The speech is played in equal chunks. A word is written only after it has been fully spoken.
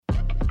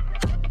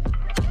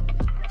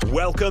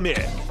Welcome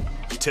in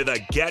to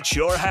the Get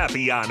Your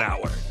Happy On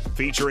Hour,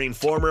 featuring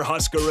former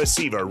Husker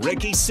receiver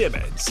Ricky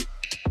Simmons.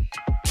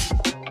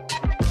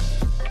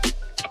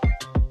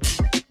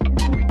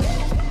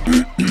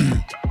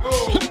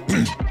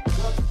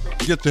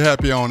 Get Your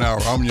Happy On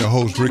Hour. I'm your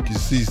host, Ricky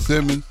C.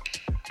 Simmons.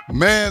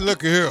 Man,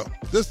 look at here.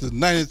 This is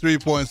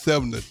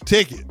 93.7 The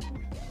Ticket.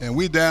 And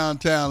we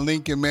downtown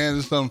Lincoln, man.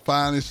 The sun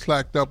finally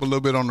slacked up a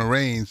little bit on the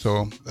rain,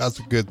 so that's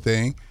a good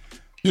thing.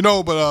 You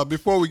know, but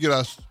before we get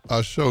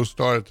our show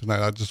started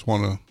tonight, I just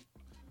want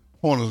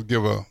to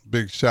give a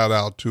big shout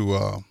out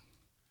to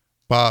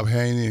Bob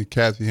Haney and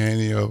Kathy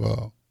Haney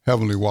of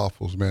Heavenly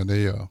Waffles, man.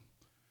 They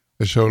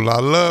showed a lot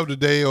of love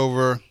today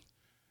over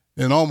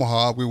in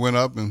Omaha. We went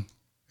up and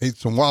ate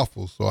some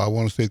waffles, so I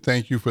want to say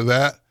thank you for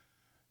that.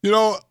 You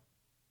know,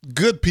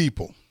 good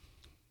people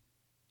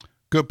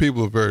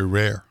are very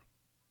rare.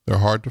 They're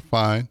hard to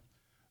find,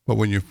 but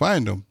when you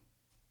find them,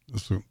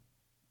 it's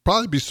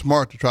probably be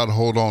smart to try to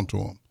hold on to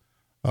them.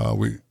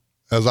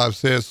 As I've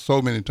said so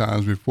many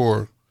times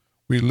before,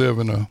 we live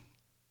in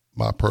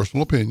my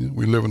personal opinion,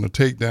 we live in a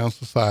takedown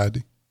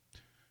society.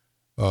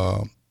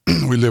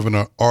 We live in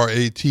a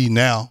RAT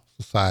now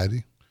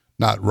society,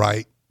 not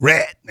rat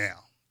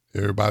now.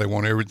 Everybody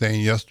want everything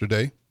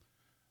yesterday.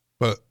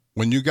 But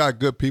when you got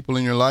good people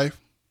in your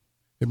life,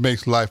 it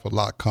makes life a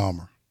lot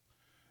calmer.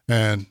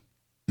 And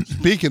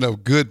speaking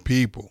of good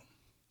people,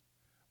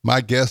 my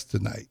guest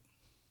tonight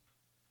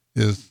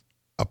is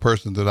a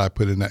person that I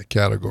put in that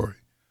category.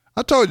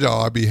 I told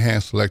y'all I'd be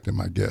hand selecting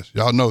my guests.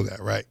 Y'all know that,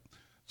 right?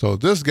 So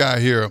this guy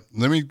here,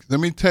 let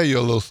me tell you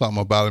a little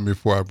something about him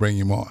before I bring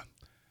him on.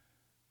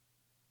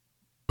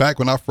 Back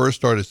when I first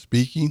started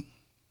speaking,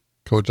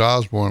 Coach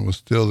Osborne was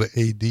still the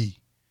AD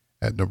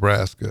at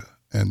Nebraska,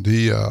 and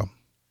he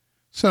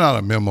sent out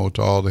a memo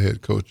to all the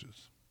head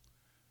coaches,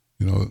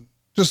 you know,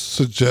 just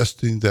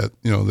suggesting that,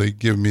 you know, they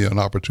give me an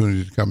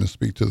opportunity to come and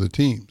speak to the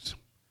teams.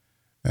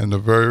 And the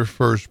very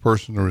first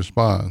person to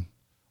respond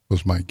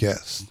was my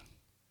guest.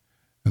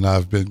 And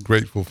I've been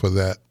grateful for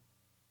that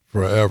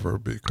forever,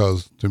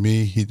 because to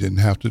me, he didn't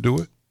have to do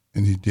it,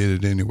 and he did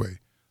it anyway.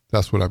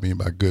 That's what I mean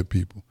by good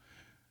people.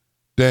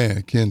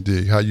 Dan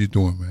Kendig, how you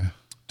doing, man?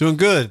 Doing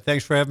good.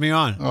 Thanks for having me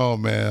on. Oh,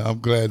 man, I'm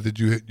glad that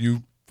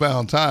you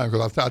found time,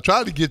 because I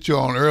tried to get you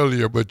on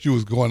earlier, but you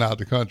was going out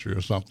the country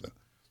or something.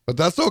 But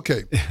that's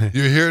okay.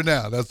 You're here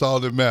now. That's all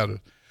that matters.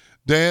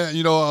 Dan,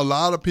 you know, a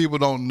lot of people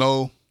don't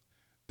know,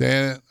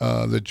 Dan,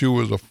 that you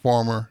was a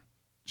former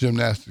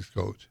gymnastics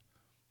coach.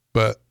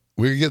 But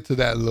we'll get to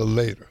that a little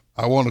later.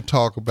 I want to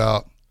talk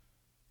about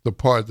the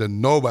part that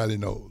nobody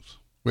knows,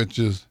 which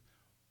is,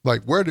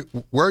 like, where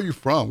are you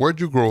from? Where'd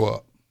you grow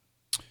up?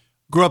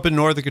 Grew up in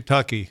northern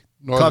Kentucky.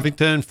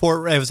 Covington,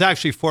 it was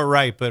actually Fort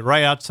Wright, but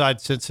right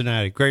outside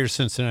Cincinnati, greater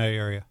Cincinnati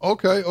area.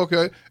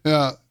 Okay.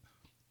 Now,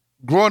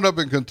 growing up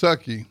in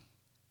Kentucky,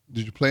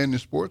 did you play any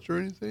sports or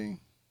anything?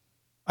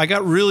 I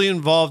got really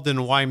involved in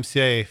the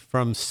YMCA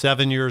from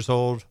 7 years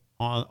old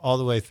all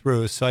the way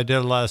through. So I did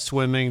a lot of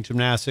swimming,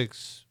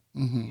 gymnastics,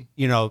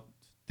 you know,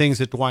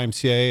 things at the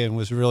YMCA, and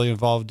was really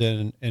involved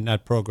in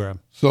that program.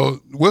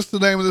 So what's the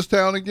name of this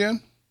town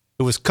again?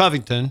 It was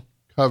Covington.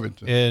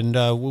 And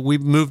we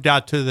moved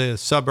out to the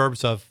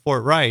suburbs of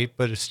Fort Wright,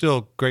 but it's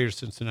still greater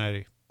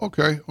Cincinnati.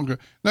 Okay.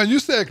 Now, you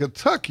said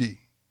Kentucky.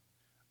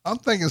 I'm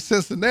thinking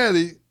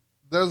Cincinnati.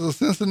 There's a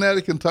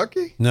Cincinnati,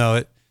 Kentucky?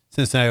 No,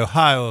 Cincinnati,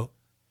 Ohio.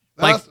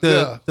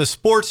 The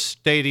sports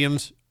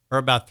stadiums are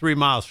about 3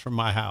 miles from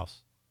my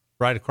house,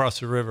 right across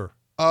the river.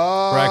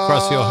 Oh, right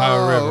across the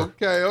Ohio River.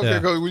 Okay. Yeah.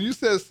 Because when you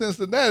said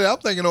Cincinnati, I'm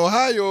thinking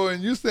Ohio,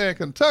 and you saying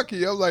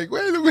Kentucky. I'm like,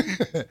 wait a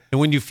minute. And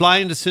when you fly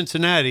into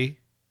Cincinnati,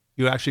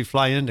 you actually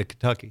fly into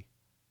Kentucky.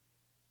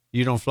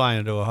 You don't fly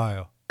into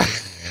Ohio.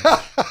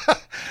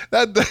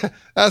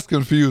 That's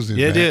confusing.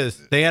 It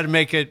is. They had to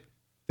make it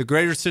the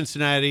greater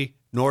Cincinnati,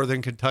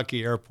 Northern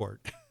Kentucky Airport.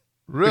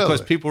 Really?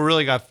 Because people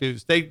really got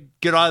confused. They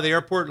get out of the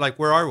airport, like,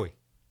 where are we?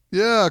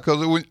 Yeah,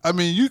 because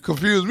you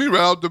confused me right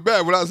off the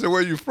bat when I said,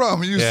 where are you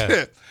from?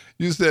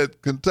 You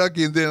said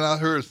Kentucky, and then I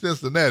heard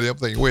Cincinnati. I'm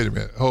thinking, wait a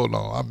minute, hold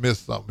on, I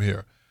missed something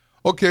here.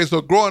 Okay,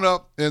 so growing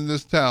up in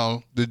this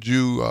town, did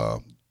you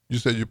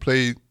said you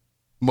played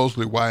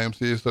mostly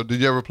YMCA stuff. Did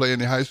you ever play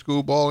any high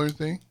school ball or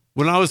anything?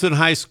 When I was in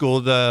high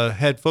school, the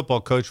head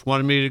football coach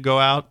wanted me to go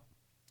out,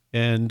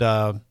 and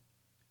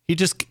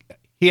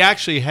he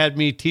actually had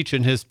me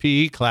teaching his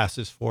PE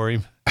classes for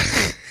him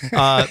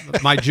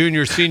my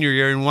senior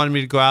year, and wanted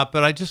me to go out,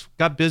 but I just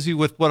got busy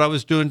with what I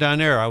was doing down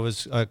there. I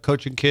was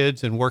coaching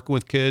kids and working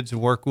with kids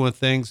and working with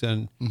things,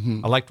 and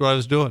I liked what I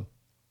was doing.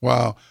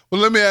 Wow.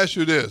 Well, let me ask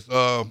you this.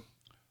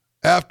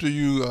 After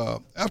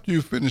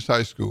you finished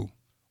high school,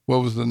 what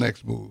was the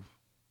next move?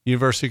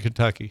 University of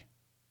Kentucky.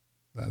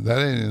 That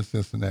ain't in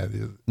Cincinnati,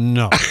 is it?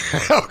 No.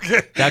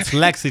 Okay. That's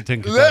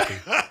Lexington, Kentucky.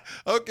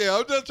 Okay,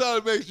 I'm just trying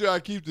to make sure I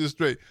keep this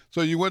straight.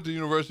 So you went to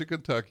University of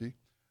Kentucky.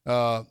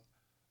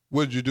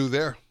 What did you do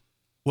there?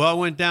 Well, I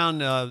went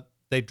down.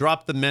 They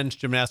dropped the men's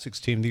gymnastics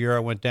team the year I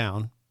went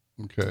down.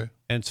 Okay.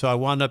 And so I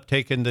wound up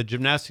taking the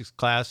gymnastics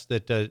class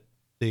that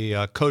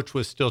the coach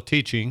was still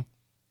teaching.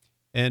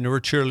 and there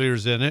were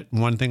cheerleaders in it,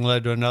 and one thing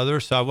led to another.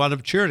 So I wound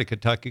up cheering at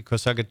Kentucky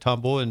because I could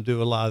tumble and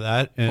do a lot of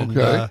that. And,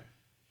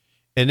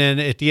 and then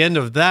at the end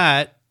of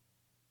that,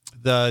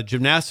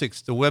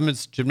 the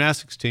women's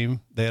gymnastics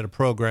team, they had a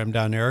program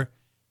down there,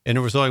 and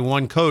there was only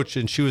one coach,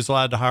 and she was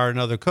allowed to hire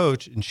another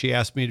coach, and she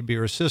asked me to be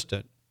her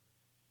assistant.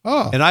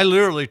 Oh. And I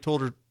literally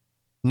told her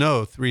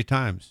no 3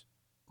 times.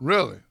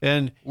 Really?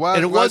 And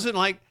it wasn't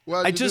like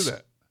I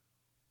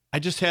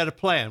just had a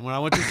plan. When I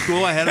went to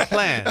school, I had a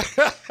plan.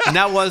 And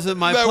that wasn't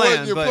my plan.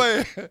 Wasn't your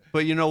plan.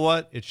 But you know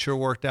what? It sure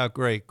worked out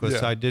great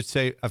because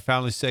I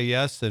finally say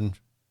yes. And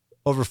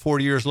over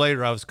 40 years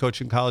later, I was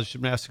coaching college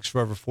gymnastics for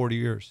over 40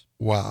 years.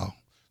 Wow.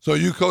 So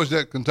you coached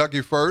at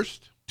Kentucky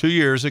first? 2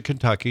 years at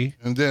Kentucky.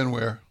 And then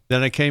where?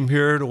 Then I came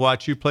here to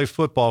watch you play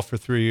football for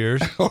 3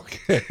 years.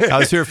 Okay. I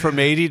was here from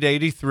 80 to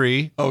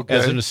 83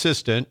 as an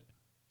assistant.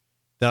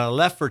 Then I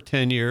left for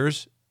 10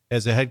 years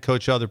as a head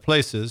coach other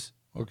places.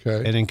 Okay.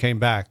 And then came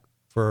back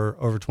for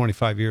over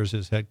 25 years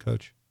as head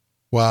coach.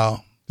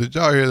 Wow. Did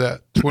y'all hear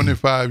that?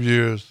 25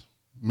 years.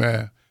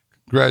 Man,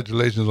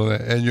 congratulations on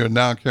that. And you're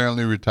now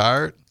currently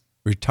retired?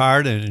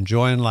 Retired and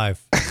enjoying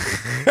life.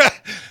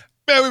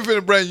 Man, we're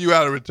finna bring you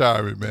out of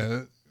retirement,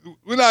 man.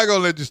 We're not going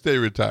to let you stay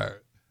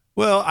retired.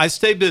 Well, I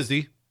stay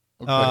busy.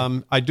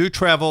 Okay. I do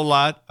travel a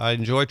lot. I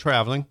enjoy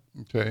traveling.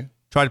 Okay.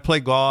 Try to play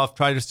golf,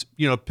 try to,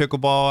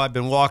 pickleball. I've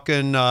been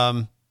walking.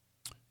 Friend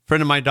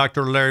of mine,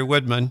 Dr. Larry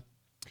Woodman,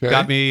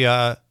 got me,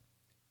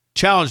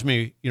 challenged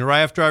me.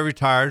 Right after I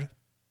retired,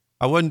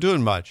 I wasn't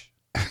doing much.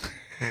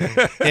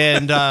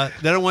 And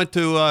then I went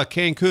to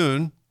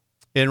Cancun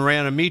and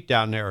ran a meet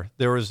down there.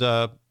 There was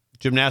a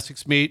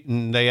gymnastics meet,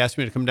 and they asked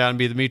me to come down and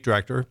be the meet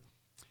director.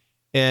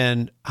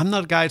 And I'm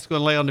not a guy that's going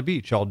to lay on the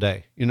beach all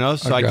day,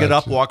 So I get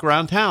up, walk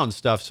around town and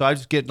stuff. So I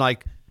was getting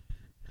like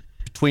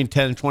between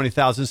 10 and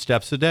 20,000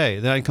 steps a day.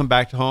 Then I come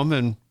back to home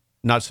and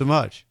not so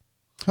much.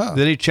 Huh.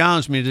 Then he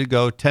challenged me to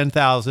go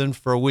 10,000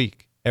 for a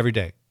week every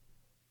day.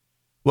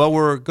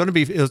 Well,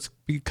 it's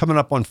coming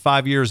up on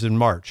 5 years in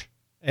March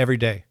every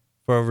day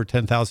for over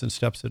 10,000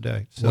 steps a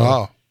day. So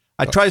wow.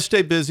 I try to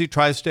stay busy,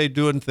 try to stay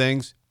doing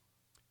things.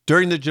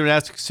 During the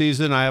gymnastics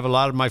season, I have a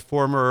lot of my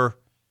former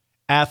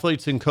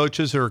athletes and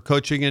coaches who are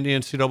coaching in the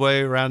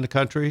NCAA around the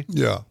country.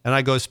 Yeah. And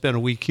I go spend a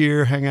week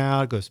here, hang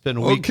out, go spend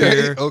a week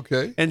here.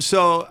 Okay. And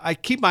so I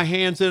keep my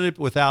hands in it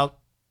without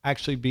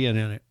actually being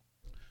in it.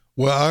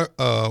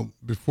 Well,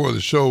 before the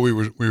show, we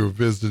were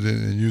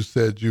visiting, and you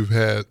said you've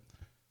had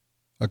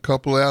a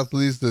couple of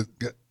athletes that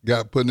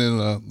got put in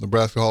the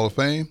Nebraska Hall of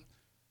Fame.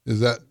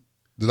 Did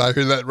I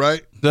hear that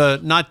right?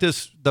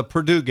 The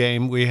Purdue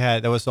game we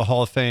had, that was the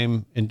Hall of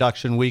Fame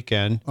induction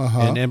weekend,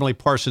 and Emily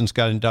Parsons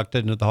got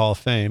inducted into the Hall of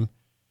Fame.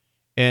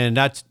 And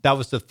that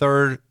was the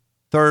third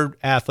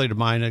athlete of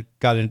mine that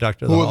got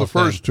inducted to the Hall of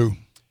Fame. Who were the first two?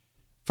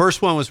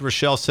 First one was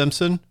Rochelle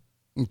Simpson.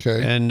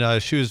 Okay.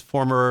 And she was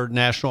former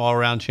national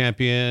all-around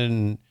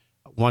champion,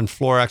 won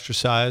floor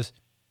exercise.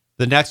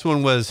 The next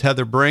one was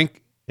Heather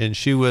Brink, and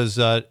she was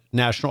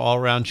national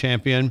all-around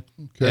champion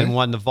and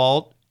won the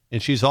vault.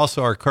 And she's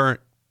also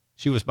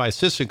she was my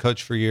assistant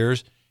coach for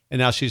years, and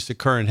now she's the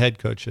current head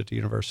coach at the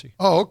university.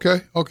 Oh,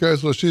 okay. Okay,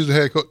 so she's the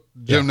head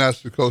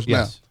gymnastics coach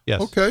now.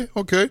 Yes.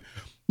 Okay.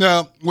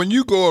 Now, when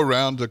you go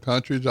around the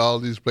country to all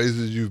these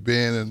places you've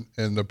been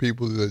and the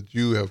people that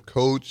you have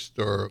coached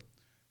or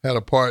had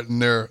a part in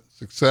their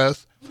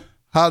success,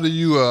 how do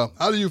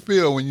you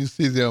feel when you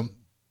see them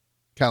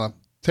kind of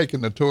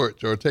taking the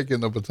torch or taking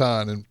the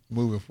baton and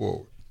moving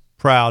forward?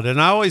 Proud. And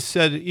I always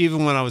said,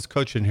 even when I was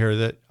coaching here,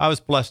 that I was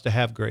blessed to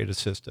have great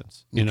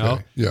assistants,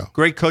 Yeah.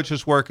 Great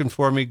coaches working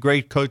for me,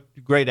 great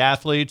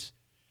athletes.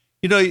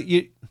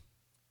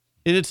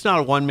 And it's not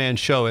a one-man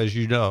show, as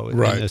you know, in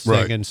this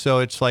thing. And so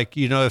it's like,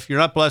 if you're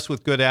not blessed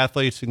with good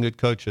athletes and good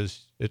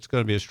coaches, it's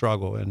going to be a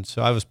struggle. And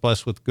so I was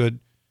blessed with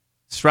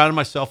surrounded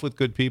myself with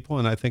good people,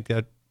 and I think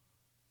that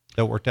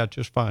worked out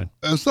just fine.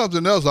 And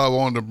something else I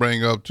wanted to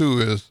bring up, too,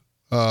 is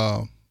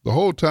the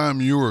whole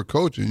time you were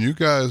coaching, you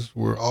guys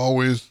were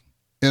always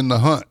in the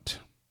hunt.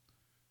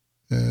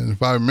 And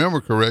if I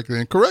remember correctly,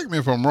 and correct me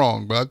if I'm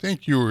wrong, but I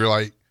think you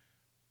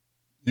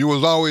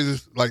was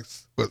always like,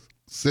 what,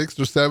 6th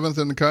or 7th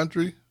in the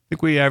country? I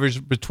think we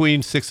averaged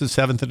between 6th and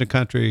 7th in the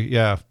country,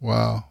 yeah.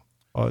 Wow.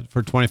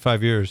 For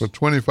 25 years. For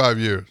 25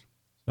 years.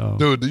 So.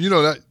 Dude, do you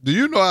know that? Do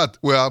you know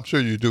well, I'm sure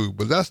you do,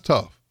 but that's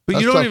tough.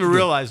 But you don't even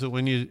realize it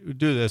when you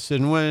do this.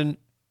 And when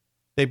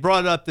they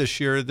brought up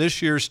this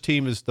year's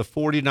team is the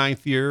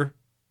 49th year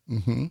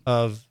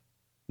of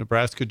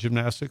Nebraska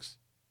gymnastics.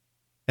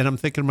 And I'm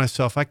thinking to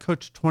myself, I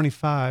coached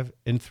 25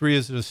 and 3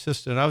 as an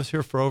assistant. I was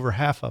here for over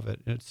half of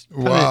it. It's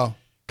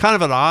kind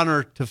of an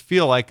honor to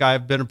feel like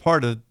I've been a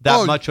part of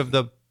that much of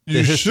the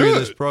history of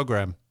this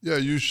program. Yeah,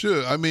 you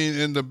should. I mean,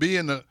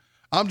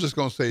 I'm just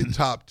going to say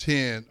top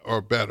 10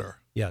 or better.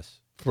 Yes.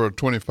 For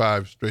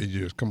 25 straight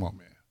years. Come on,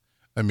 man.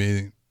 I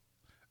mean,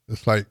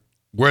 it's like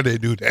where they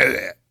do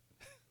that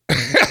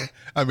at.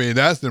 I mean,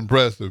 that's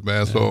impressive,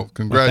 man. Yeah. So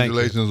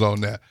congratulations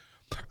on that.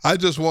 I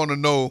just want to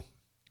know,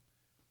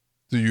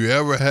 do you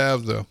ever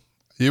have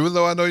even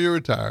though I know you're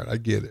retired, I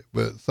get it,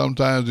 but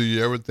sometimes do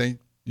you ever think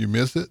you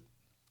miss it?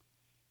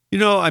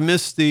 I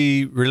miss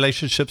the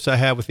relationships I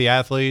had with the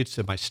athletes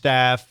and my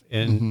staff.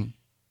 And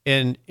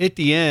at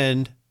the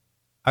end,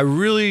 I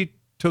really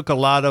took a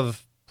lot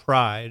of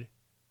pride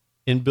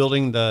in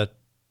building the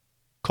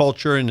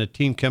culture and the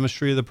team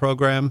chemistry of the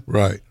program.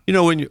 Right.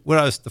 When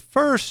I was the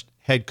first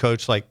head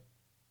coach, like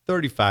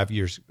 35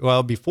 years, well,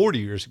 it'll be 40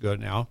 years ago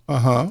now.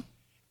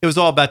 It was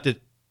all about the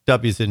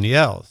W's and the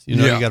L's. You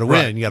got to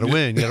win, you got to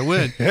win, you got to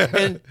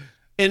win.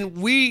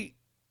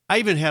 I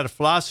even had a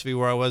philosophy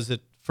where I was at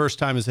first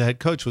time as a head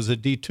coach was a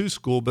D2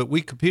 school, but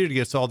we competed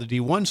against all the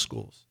D1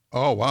 schools.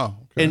 Oh, wow.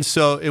 Okay.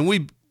 And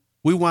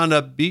we wound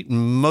up beating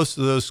most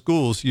of those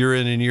schools year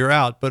in and year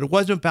out, but it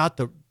wasn't about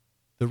the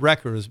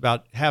record. It was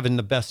about having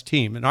the best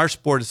team. In our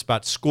sport, it's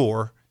about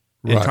score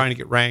and trying to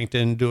get ranked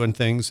and doing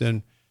things.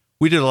 And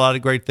we did a lot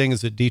of great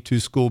things at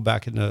D2 school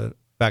back in the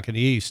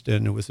East,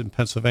 and it was in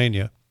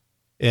Pennsylvania.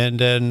 And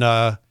then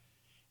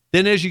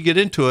as you get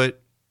into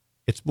it,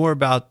 it's more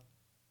about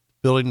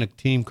building the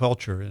team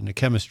culture and the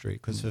chemistry.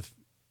 Because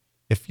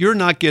if you're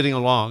not getting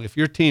along, if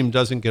your team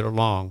doesn't get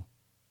along,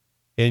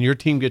 and your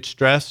team gets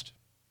stressed,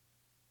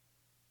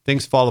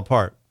 things fall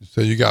apart.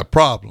 So you got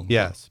problems.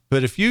 Yes,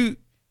 but if you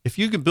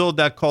can build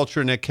that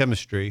culture and that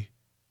chemistry,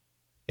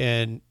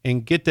 and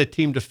get that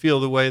team to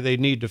feel the way they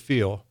need to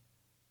feel,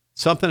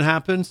 something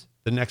happens,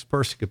 the next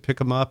person could pick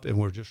them up, and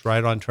we're just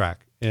right on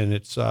track. And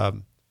it's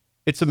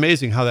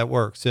amazing how that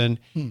works. And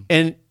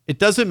it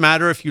doesn't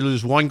matter if you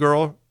lose one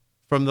girl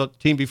from the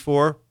team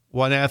before,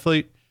 one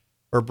athlete,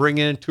 or bring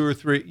in two or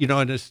three,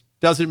 and it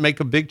doesn't make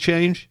a big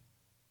change.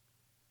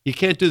 You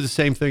can't do the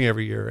same thing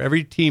every year.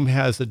 Every team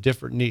has a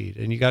different need,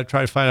 and you got to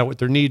try to find out what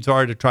their needs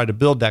are to try to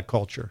build that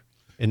culture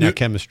and that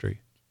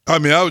chemistry. I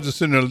mean, I was just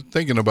sitting there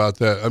thinking about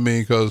that. I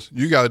mean, because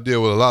you got to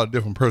deal with a lot of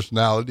different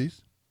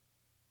personalities.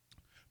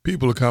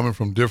 People are coming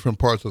from different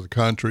parts of the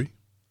country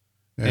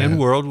and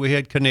world. We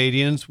had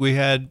Canadians. We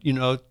had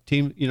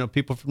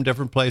people from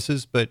different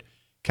places, but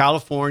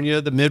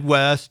California, the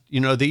Midwest,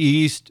 the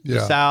East,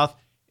 the South,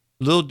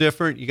 a little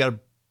different. You got to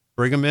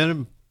bring them in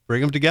and bring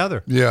them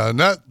together. Yeah, and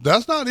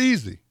that's not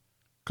easy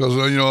because a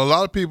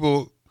lot of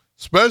people,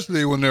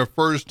 especially when they're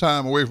first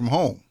time away from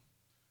home,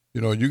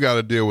 you got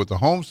to deal with the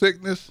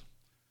homesickness.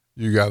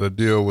 You got to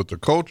deal with the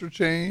culture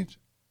change.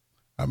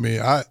 I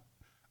mean,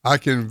 I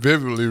can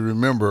vividly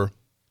remember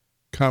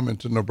coming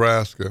to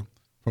Nebraska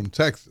from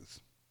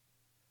Texas.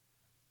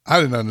 I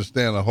didn't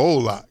understand a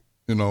whole lot,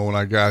 when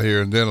I got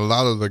here. And then a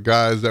lot of the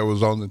guys that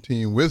was on the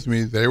team with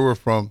me, they were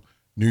from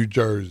New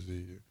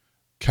Jersey,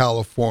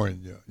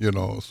 California,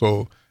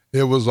 So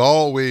it was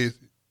always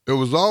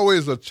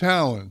a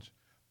challenge.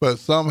 But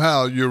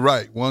somehow you're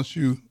right. Once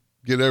you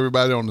get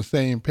everybody on the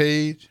same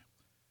page,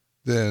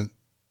 then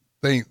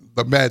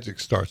the magic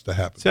starts to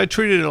happen. See, I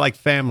treated it like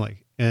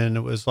family, and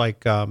it was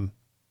like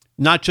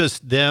not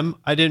just them.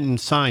 I didn't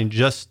sign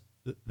just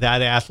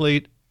that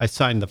athlete. I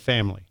signed the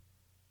family.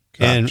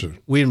 Gotcha. And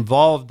we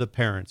involved the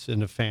parents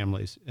and the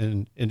families,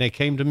 and they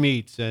came to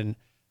meets, and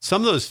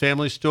some of those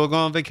families still go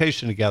on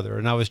vacation together.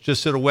 And I was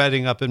just at a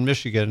wedding up in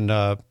Michigan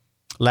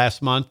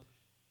last month,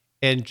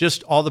 and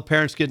just all the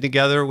parents getting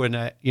together when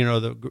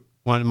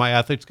one of my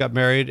athletes got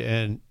married,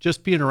 and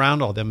just being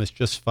around all them is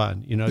just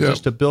fun,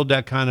 just to build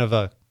that kind of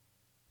a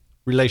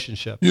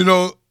relationship.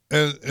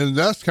 And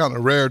that's kind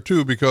of rare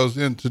too, because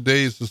in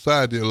today's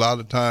society, a lot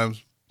of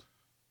times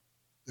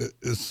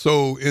it's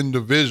so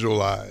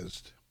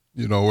individualized,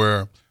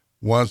 where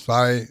once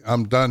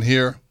I'm done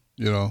here,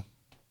 to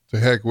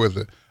heck with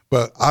it.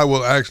 But I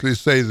will actually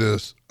say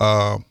this.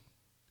 I'm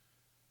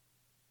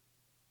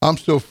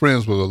still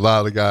friends with a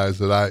lot of guys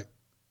that I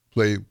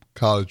played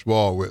college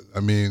ball with. I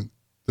mean,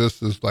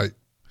 this is like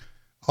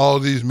all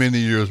these many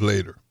years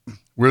later.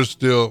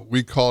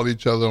 We call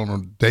each other on a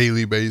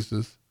daily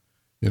basis.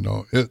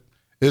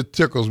 It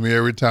tickles me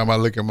every time I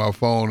look at my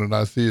phone and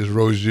I see it's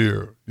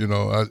Rozier,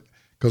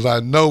 because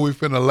I know we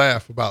finna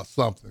laugh about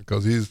something,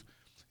 because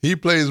he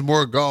plays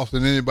more golf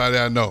than anybody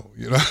I know.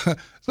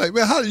 It's like,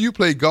 man, how do you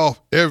play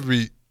golf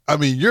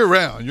year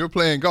round? You're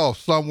playing golf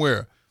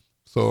somewhere.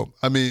 So,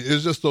 I mean,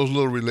 it's just those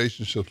little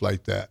relationships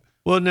like that.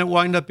 Well, and then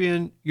wind up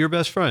being your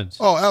best friends.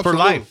 Oh, absolutely. For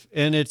life.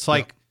 And it's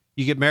like,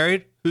 you get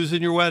married, who's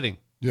in your wedding?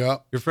 Yeah.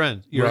 Your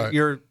friends,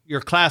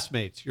 your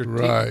classmates,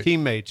 your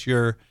teammates,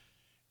 no,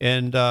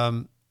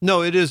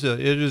 it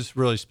is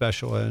really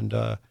special.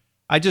 And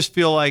I just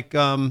feel like,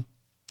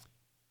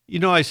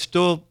 I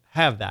still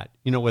have that,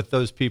 with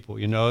those people,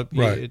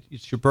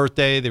 it's your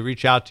birthday, they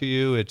reach out to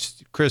you.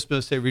 It's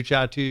Christmas, they reach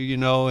out to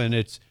you, and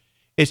it's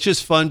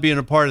just fun being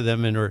a part of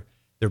them. And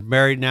they're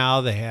married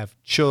now, they have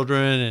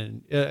children,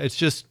 and it's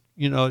just,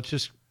 it's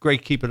just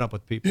great keeping up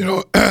with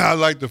people. I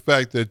like the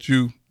fact that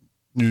you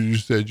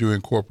said you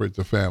incorporate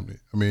the family.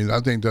 I mean, I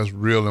think that's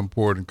real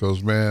important,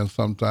 because, man,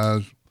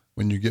 sometimes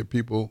when you get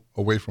people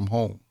away from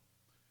home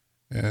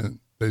and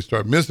they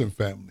start missing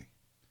family,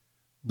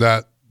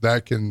 that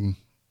can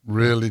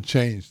really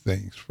change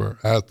things for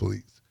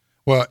athletes.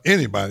 Well,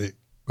 anybody,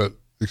 but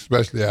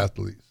especially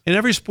athletes. And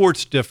every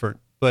sport's different,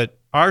 but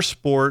our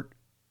sport,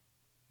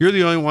 you're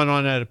the only one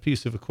on that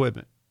piece of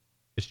equipment.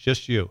 It's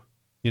just you,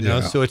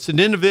 so it's an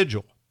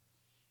individual.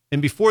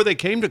 And before they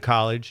came to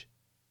college,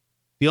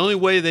 the only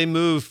way they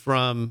moved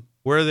from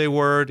where they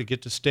were to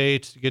get to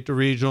states, to get to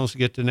regionals, to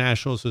get to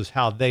nationals was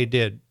how they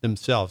did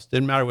themselves.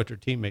 Didn't matter what their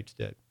teammates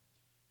did.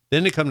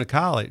 Then they come to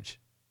college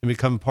and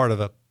become part of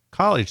a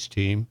college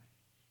team,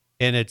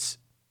 and it's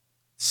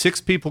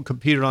 6 people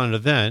competed on an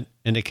event,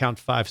 and they count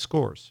 5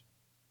 scores.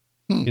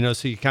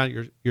 So you count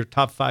your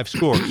top 5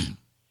 scores.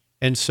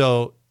 And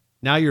so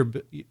now you're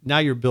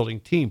building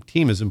team.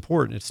 Team is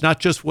important. It's not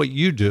just what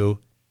you do.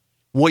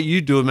 What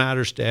you do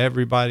matters to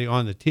everybody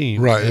on the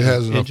team. Right. It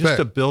has an effect. Just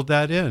to build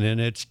that in.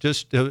 And it's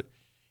just, and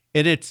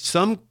it's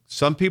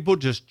some people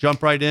just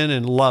jump right in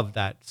and love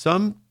that.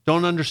 Some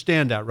don't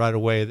understand that right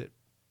away, that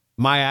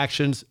my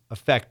actions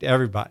affect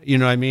everybody. You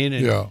know what I mean?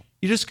 And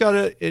you just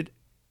gotta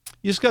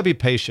be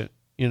patient,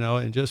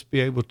 and just be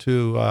able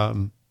to,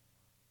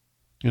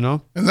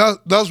 And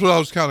that's what I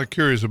was kind of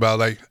curious about.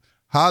 Like,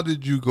 how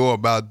did you go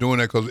about doing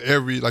that? Because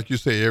like you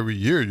say, every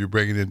year you're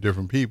bringing in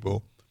different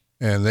people,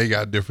 and they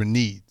got different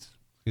needs.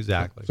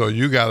 Exactly. So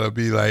you got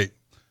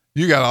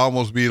to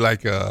almost be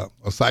like a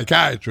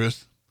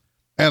psychiatrist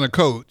and a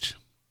coach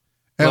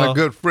and a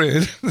good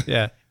friend.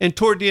 Yeah. And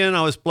toward the end,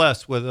 I was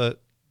blessed with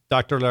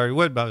Dr. Larry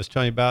Wood, I was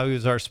telling you about. He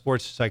was our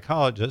sports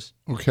psychologist.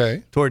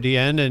 Okay. Toward the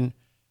end, and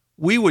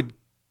we would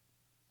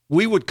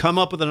come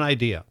up with an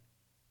idea.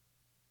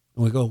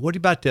 And we go, what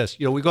about this?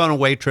 We go on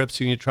away trips,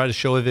 and you try to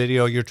show a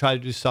video, you try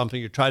to do something,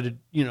 you try to,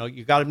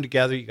 you got them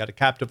together, you got a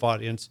captive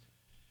audience.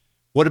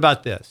 What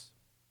about this?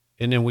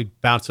 And then we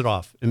bounce it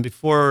off. And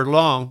before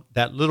long,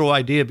 that little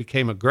idea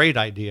became a great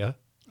idea.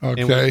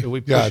 Okay. And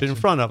we push it in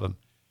front of them.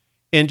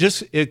 And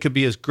it could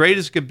be as great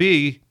as it could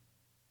be,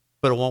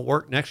 but it won't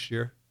work next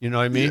year. You know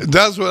what I mean?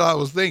 That's what I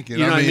was thinking.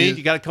 You know what I mean?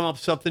 You got to come up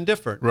with something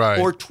different. Right.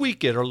 Or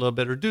tweak it a little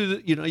bit, or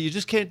you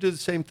just can't do the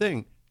same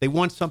thing. They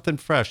want something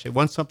fresh. They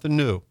want something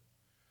new.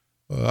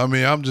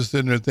 I'm just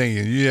sitting there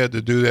thinking, you had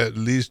to do that at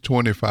least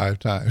 25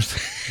 times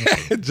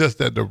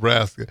just at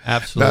Nebraska.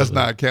 Absolutely. That's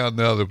not counting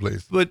the other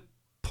places. But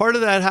part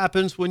of that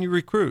happens when you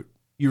recruit.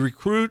 You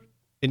recruit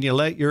and you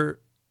let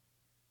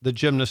the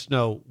gymnasts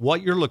know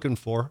what you're looking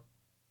for,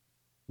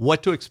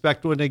 what to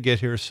expect when they get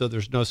here, so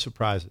there's no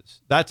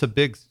surprises. That's a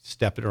big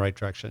step in the right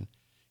direction.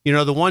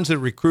 The ones that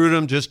recruit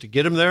them just to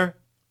get them there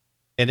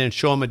and then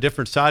show them a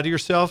different side of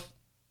yourself,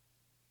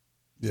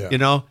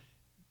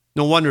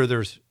 no wonder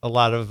there's a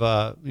lot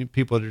of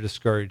people that are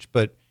discouraged.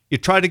 But you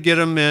try to get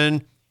them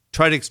in,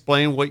 try to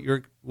explain what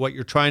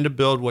you're trying to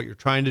build, what you're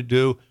trying to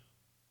do,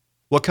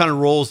 what kind of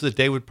roles that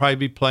they would probably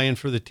be playing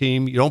for the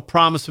team. You don't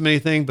promise them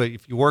anything, but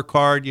if you work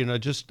hard,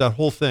 just that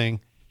whole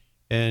thing,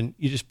 and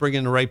you just bring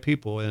in the right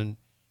people. And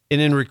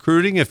in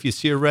recruiting, if you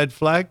see a red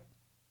flag,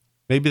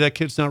 maybe that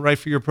kid's not right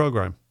for your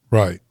program.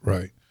 Right.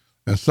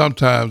 And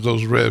sometimes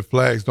those red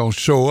flags don't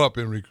show up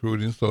in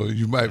recruiting, so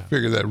you might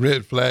figure that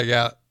red flag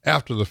out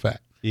after the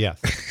fact.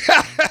 Yes.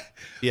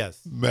 Yes.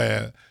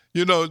 Man,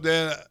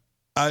 Dan,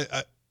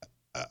 I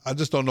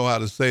just don't know how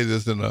to say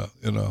this in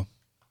a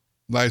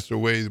nicer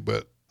way,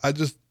 but I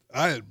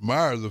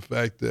admire the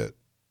fact that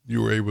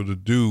you were able to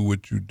do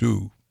what you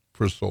do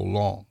for so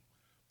long.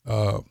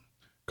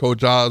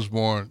 Coach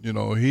Osborne,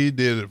 he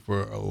did it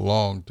for a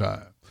long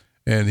time,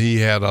 and he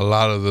had a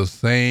lot of the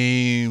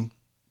same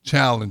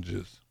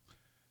challenges.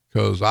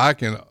 Because I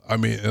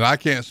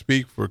can't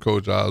speak for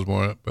Coach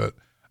Osborne, but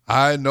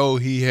I know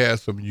he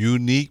has some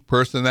unique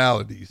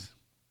personalities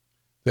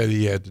that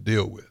he had to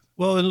deal with.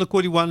 Well, and look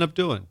what he wound up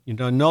doing.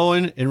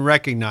 Knowing and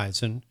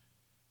recognizing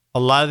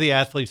a lot of the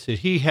athletes that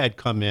he had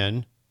came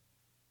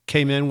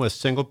in with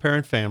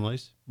single-parent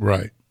families.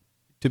 Right.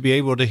 To be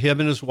able to, him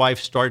and his wife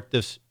start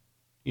this,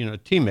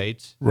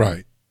 teammates.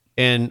 Right.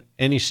 And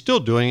he's still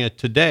doing it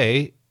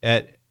today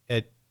at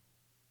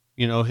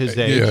his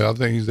age. Yeah, I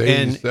think he's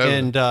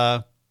 87.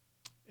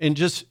 And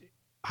just,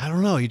 I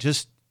don't know,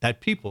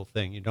 that people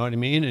thing, you know what I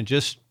mean? And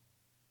just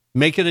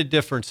making a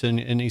difference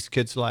in these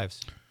kids'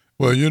 lives.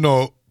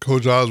 Well,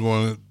 Coach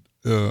Osborne,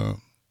 I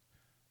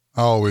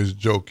always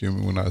joke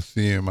him when I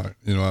see him. I'd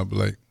be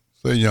like,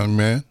 say, young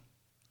man,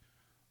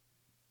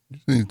 you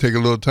need to take a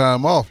little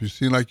time off. You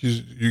seem like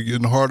you're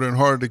getting harder and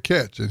harder to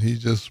catch. And he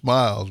just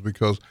smiles,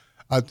 because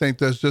I think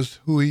that's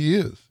just who he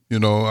is.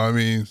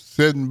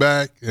 Sitting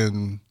back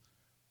and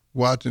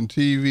watching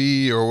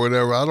TV or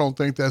whatever, I don't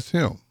think that's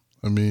him.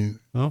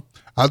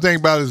 I think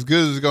about as good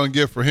as it's going to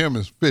get for him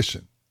is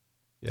fishing.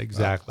 Yeah,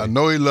 exactly. I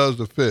know he loves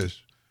to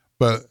fish,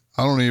 but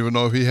I don't even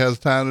know if he has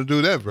time to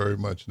do that very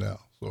much now.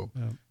 So,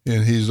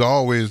 And he's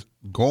always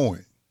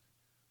going.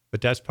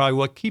 But that's probably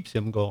what keeps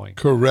him going.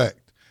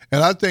 Correct.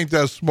 And I think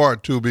that's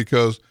smart too,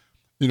 because,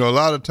 a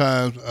lot of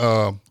times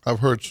I've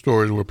heard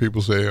stories where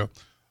people say,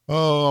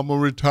 oh, I'm going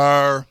to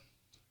retire.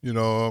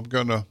 I'm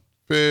going to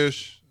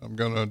fish. I'm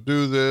going to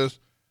do this.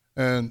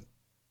 And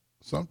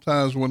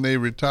sometimes when they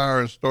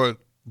retire and start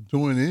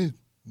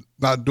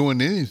not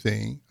doing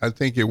anything, I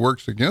think it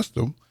works against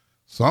them.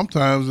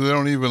 Sometimes they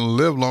don't even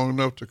live long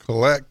enough to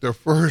collect their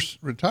first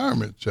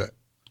retirement check.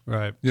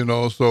 Right.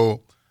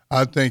 So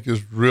I think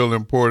it's real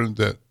important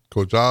that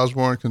Coach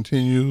Osborne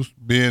continues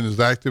being as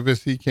active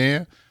as he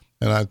can.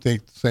 And I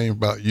think the same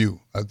about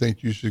you. I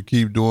think you should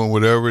keep doing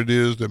whatever it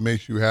is that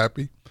makes you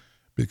happy,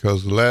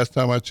 because the last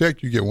time I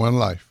checked, you get one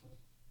life.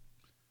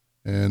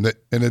 And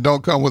it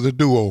don't come with a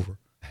do-over.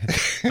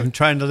 I'm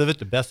trying to live it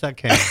the best I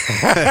can.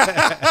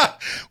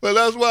 Well,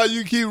 that's why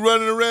you keep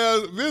running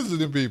around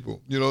visiting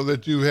people,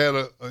 that you had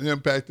an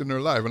impact in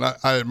their life. And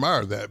I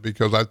admire that,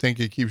 because I think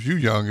it keeps you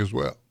young as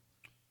well.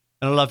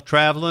 And I love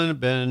traveling.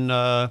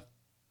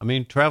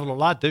 Traveled a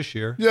lot this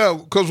year. Yeah,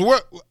 because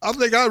I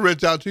think I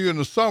reached out to you in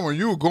the summer.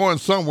 You were going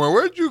somewhere.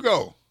 Where'd you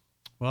go?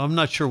 Well, I'm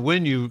not sure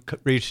when you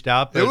reached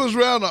out. But it was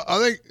around, I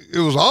think it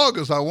was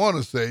August, I want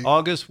to say.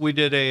 August, we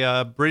did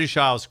a British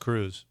Isles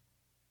cruise.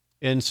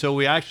 And so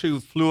we actually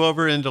flew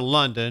over into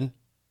London,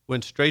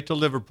 went straight to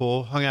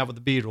Liverpool, hung out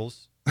with the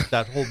Beatles,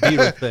 that whole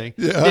Beatles thing.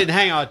 Yeah. Didn't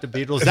hang out with the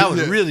Beatles. That would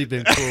have really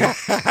been cool.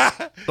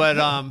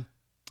 But,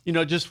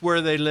 just where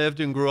they lived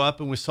and grew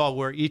up, and we saw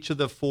where each of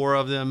the four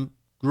of them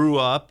grew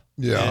up.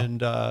 Yeah.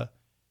 And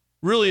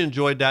really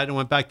enjoyed that, and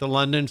went back to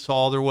London, saw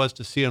all there was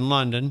to see in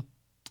London,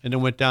 and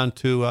then went down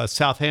to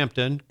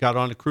Southampton, got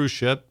on a cruise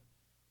ship,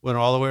 went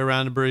all the way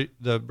around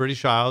the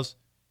British Isles,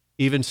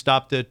 even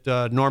stopped at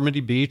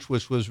Normandy Beach,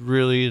 which was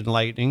really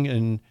enlightening.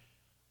 And,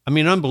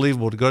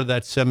 unbelievable to go to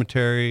that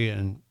cemetery.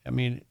 And,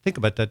 think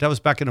about that. That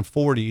was back in the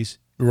 40s.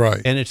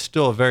 Right. And it's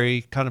still a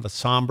very kind of a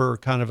somber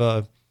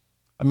that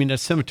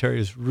cemetery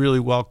is really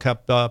well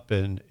kept up,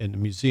 and the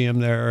museum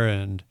there.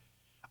 And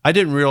I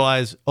didn't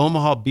realize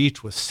Omaha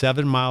Beach was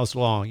 7 miles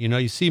long.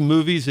 You see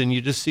movies and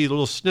you just see a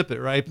little snippet,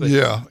 right? But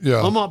yeah.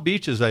 Omaha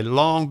Beach is a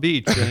long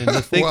beach. And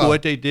to think Wow. of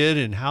what they did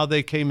and how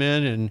they came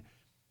in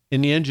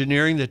the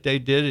engineering that they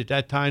did at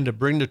that time to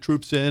bring the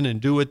troops in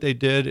and do what they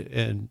did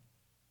and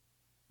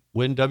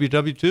win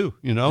WW2,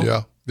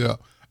 Yeah.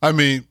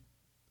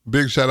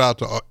 Big shout out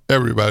to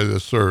everybody that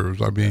serves.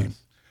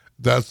 Yes.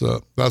 That's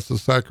a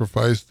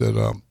sacrifice that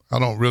I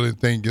don't really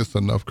think gets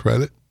enough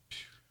credit.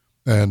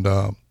 And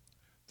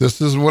this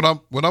is what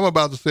I'm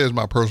about to say is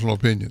my personal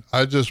opinion.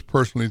 I just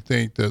personally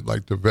think that,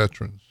 like the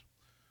veterans,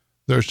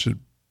 there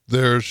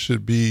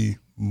should be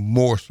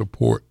more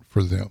support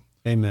for them.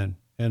 Amen.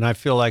 And I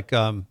feel like,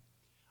 and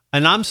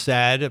I'm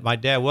sad. My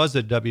dad was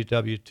a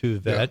WW2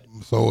 vet.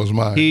 Yeah, so was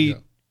mine.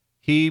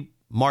 He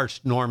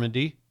marched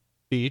Normandy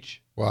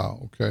Beach.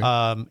 Wow.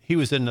 Okay. He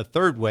was in the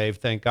third wave,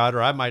 thank God,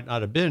 or I might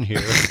not have been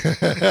here.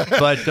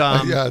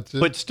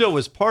 But still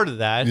was part of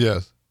that.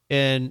 Yes.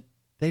 And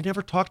they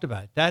never talked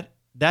about it.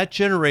 That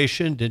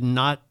generation did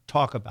not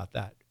talk about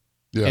that.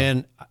 Yeah.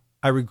 And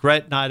I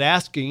regret not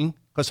asking,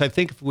 because I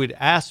think if we'd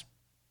asked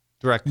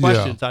direct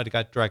questions, I'd have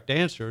got direct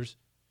answers.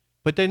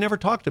 But they never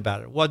talked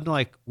about it. It wasn't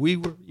like we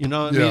were,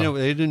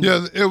 they didn't.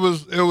 Yeah, it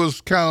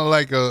was kind of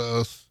like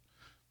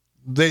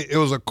it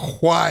was a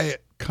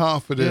quiet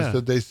confidence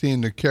that they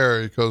seemed to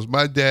carry, because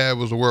my dad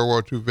was a World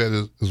War II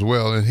vet as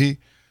well, and he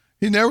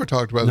never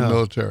talked about the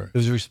military. It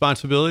was a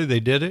responsibility. They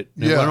did it.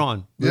 They went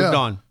on, moved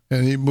on.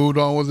 And he moved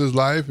on with his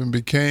life and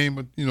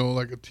became,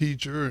 like a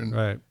teacher, and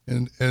right.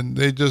 And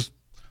they just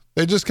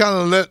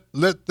kind of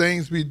let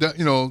things be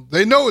done.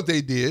 They know what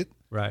they did,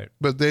 right?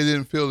 But they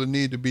didn't feel the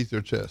need to beat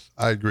their chest.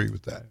 I agree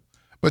with that.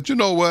 But you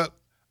know what?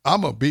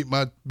 I'm gonna beat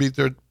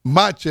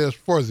my chest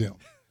for them,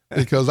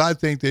 because I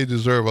think they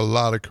deserve a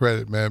lot of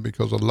credit, man.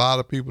 Because a lot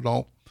of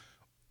people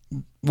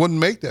wouldn't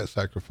make that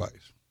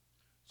sacrifice.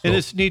 So, and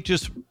it's neat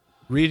just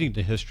reading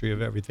the history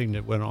of everything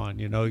that went on,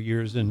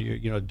 years and,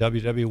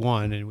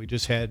 WW1, and we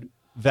just had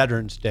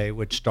Veterans Day,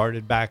 which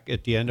started back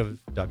at the end of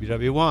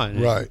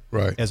WW1.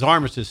 Right. As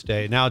Armistice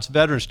Day. Now it's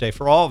Veterans Day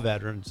for all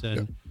veterans.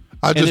 And,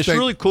 it's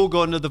really cool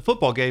going to the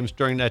football games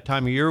during that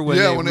time of year when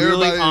when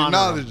really everybody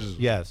acknowledges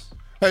them. Yes.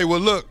 Hey,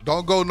 well, look,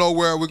 don't go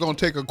nowhere. We're going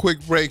to take a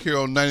quick break here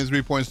on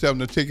 93.7.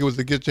 The Ticket was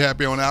to Get You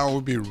Happy on Hour. We'll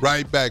be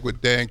right back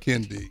with Dan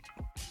Kendig.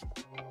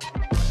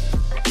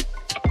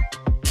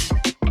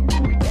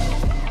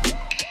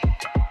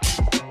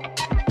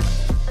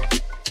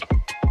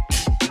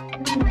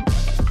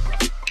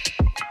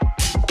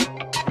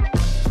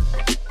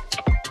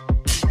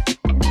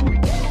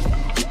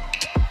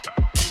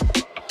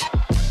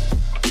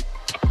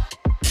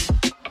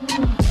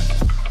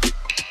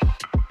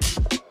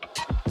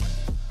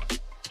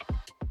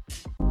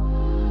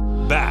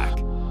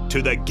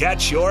 To the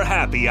Get Your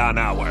Happy On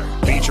Hour,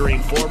 featuring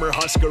former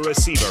Husker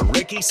receiver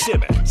Ricky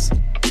Simmons.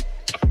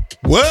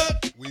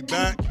 What? We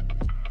back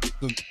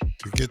to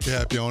Get Your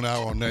Happy On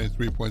Hour on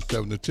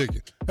 93.7 The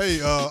Ticket.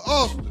 Hey,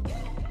 Austin.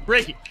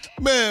 Ricky.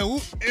 Man,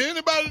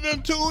 anybody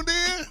done tuned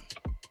in?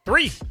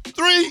 Three.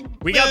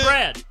 We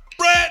got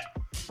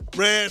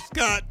Brad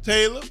Scott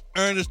Taylor,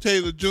 Ernest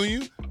Taylor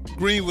Jr.,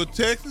 Greenville,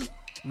 Texas,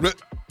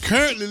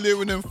 currently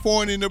living in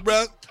Forney,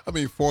 Nebraska.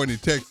 Forney,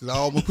 Texas. I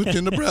almost put you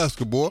in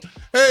Nebraska, boy.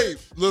 Hey,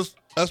 listen,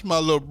 that's my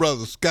little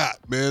brother, Scott,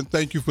 man.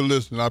 Thank you for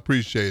listening. I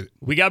appreciate it.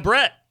 We got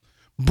Brett.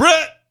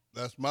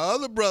 That's my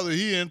other brother.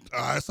 He in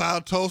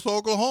South Tulsa,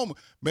 Oklahoma.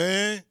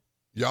 Man,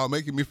 y'all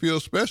making me feel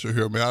special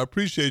here, man. I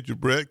appreciate you,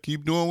 Brett.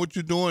 Keep doing what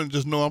you're doing, and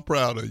just know I'm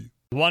proud of you.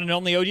 The one and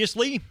only Odious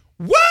Lee.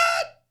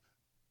 What?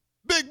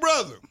 Big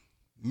brother.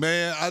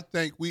 Man, I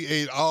think we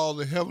ate all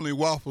the heavenly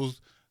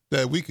waffles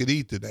that we could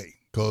eat today,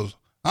 because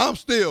I'm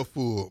still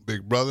full,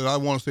 big brother. I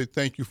want to say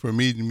thank you for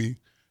meeting me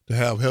to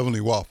have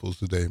Heavenly Waffles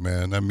today,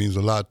 man. That means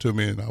a lot to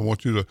me, and I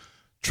want you to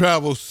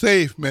travel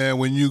safe, man,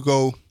 when you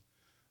go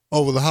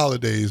over the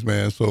holidays,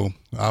 man. So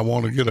I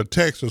want to get a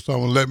text or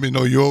someone let me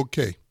know you're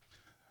okay.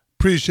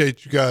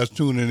 Appreciate you guys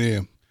tuning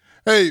in.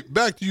 Hey,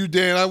 back to you,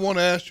 Dan. I want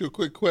to ask you a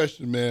quick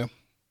question, man.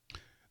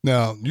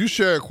 Now, you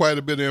shared quite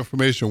a bit of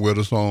information with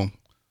us on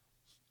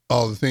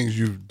all the things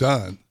you've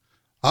done.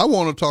 I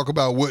want to talk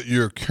about what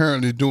you're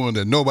currently doing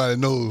that nobody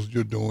knows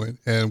you're doing,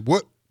 and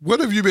what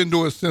have you been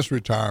doing since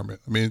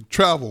retirement? I mean,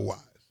 travel-wise.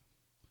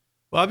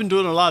 Well, I've been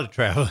doing a lot of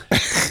traveling.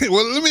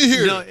 Well, let me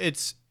hear.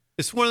 It's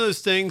one of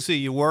those things that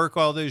you work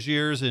all those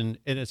years, and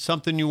it's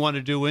something you want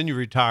to do when you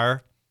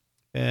retire.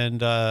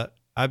 And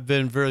I've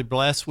been very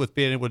blessed with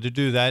being able to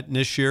do that. And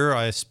this year,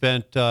 I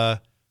spent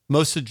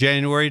most of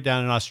January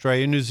down in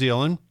Australia, New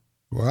Zealand.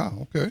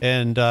 Wow, okay.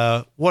 And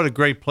what a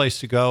great place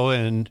to go.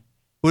 And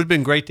it would have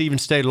been great to even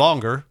stay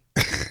longer.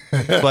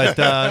 But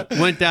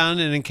went down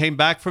and then came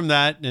back from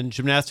that, and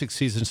gymnastics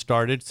season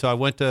started. So I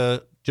went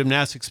to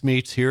gymnastics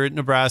meets here at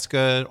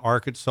Nebraska,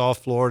 Arkansas,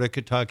 Florida,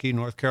 Kentucky,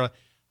 North Carolina.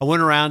 I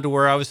went around to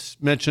where I was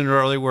mentioned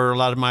earlier, where a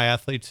lot of my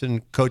athletes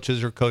and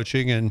coaches are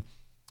coaching,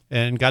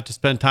 and got to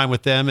spend time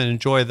with them and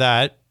enjoy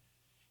that.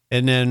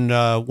 And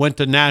then went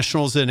to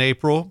nationals in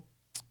April,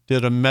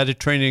 did a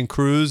Mediterranean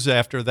cruise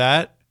after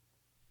that,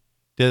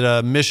 did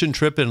a mission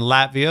trip in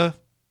Latvia,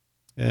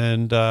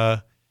 and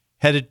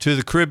headed to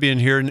the Caribbean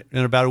here in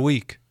about a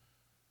week.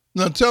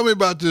 Now, tell me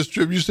about this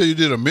trip. You say you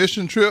did a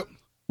mission trip.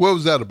 What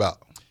was that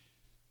about?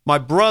 My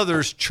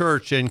brother's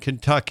church in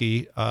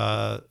Kentucky,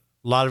 a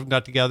lot of them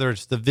got together.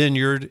 It's the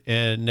Vineyard,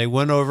 and they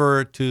went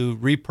over to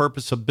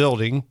repurpose a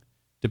building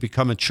to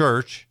become a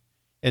church,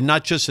 and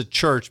not just a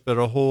church, but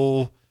a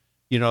whole,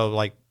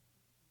 like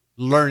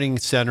learning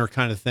center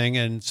kind of thing.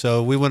 And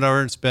so we went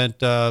over and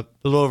spent a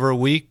little over a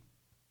week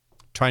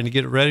trying to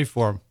get it ready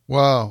for them.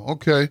 Wow.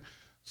 Okay.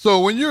 So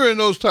when you're in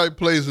those type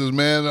places,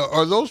 man,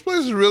 are those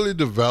places really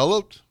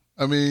developed?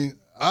 I mean,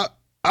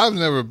 I've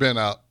never been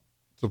out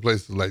to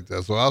places like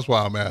that, so that's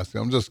why I'm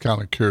asking. I'm just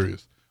kind of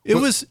curious. It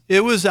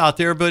was out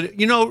there, but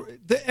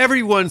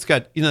everyone's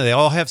got, they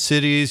all have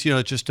cities.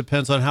 It just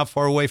depends on how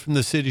far away from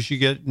the cities you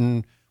get.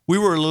 And we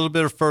were a little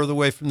bit further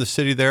away from the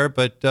city there,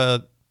 but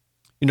the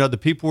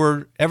people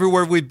were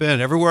everywhere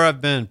everywhere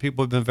I've been,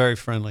 people have been very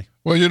friendly.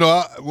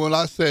 Well, when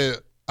I say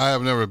I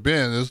have never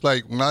been, it's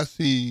like when I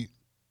see,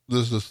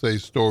 let's just say,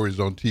 stories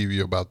on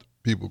TV about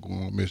people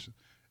going on mission,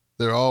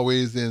 they're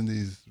always in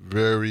these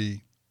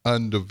very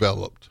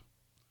undeveloped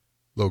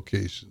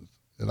locations.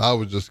 And I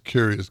was just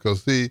curious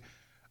because, and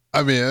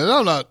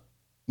I'm not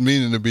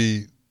meaning to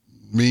be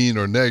mean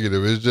or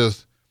negative. It's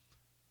just,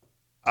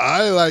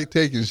 I like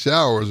taking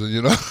showers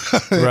and,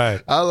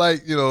 right. I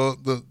like,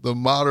 the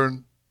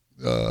modern.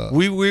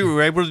 We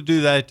were able to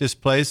do that at this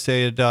place.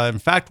 They had, in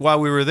fact,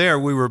 while we were there,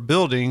 we were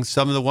building.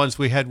 Some of the ones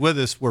we had with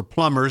us were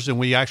plumbers, and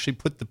we actually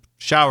put the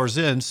showers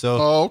in.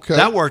 So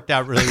that worked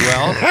out really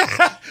well.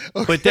 Okay.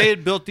 But they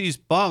had built these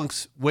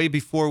bunks way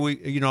before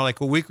we, like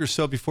a week or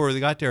so before they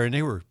got there, and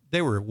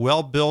they were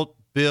well built.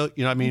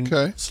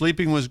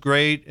 Sleeping was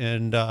great,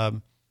 and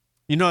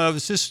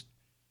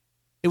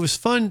it was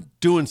fun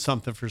doing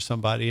something for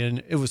somebody,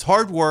 and it was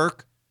hard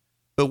work.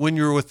 But when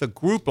you're with a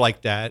group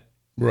like that,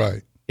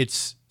 right,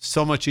 it's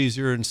so much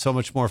easier and so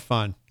much more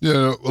fun.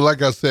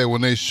 Like I said,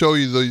 when they show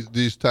you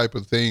these type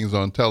of things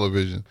on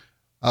television,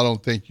 I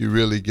don't think you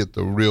really get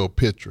the real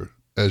picture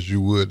as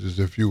you would as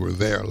if you were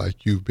there,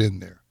 like you've been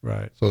there.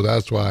 Right. So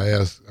that's why I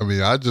asked.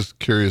 I'm just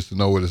curious to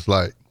know what it's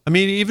like.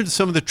 Even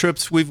some of the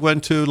trips we've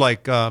went to,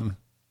 like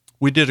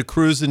we did a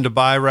cruise in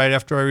Dubai right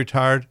after I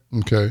retired.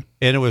 Okay.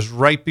 And it was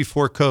right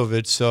before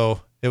COVID,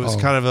 so it was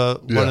kind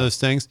of one of those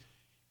things.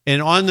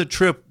 And on the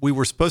trip, we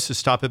were supposed to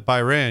stop at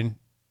Bahrain,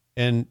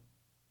 and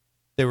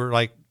they were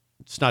like,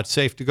 it's not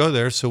safe to go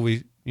there, so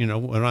we, went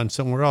on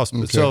somewhere else.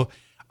 But so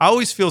I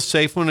always feel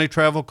safe when I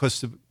travel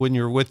because when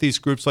you're with these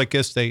groups like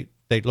this, they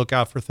look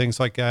out for things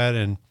like that.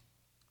 And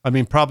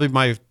probably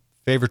my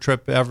favorite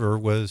trip ever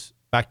was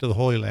back to the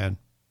Holy Land.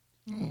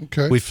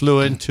 Okay. We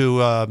flew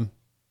into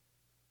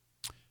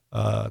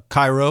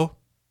Cairo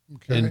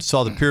and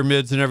saw the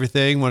pyramids and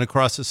everything. Went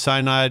across the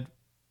Sinai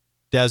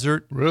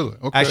Desert. Really?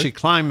 Okay. Actually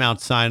climbed Mount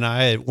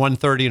Sinai at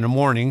 1:30 in the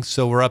morning.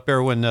 So we're up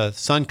there when the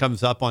sun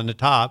comes up on the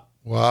top.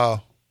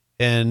 Wow.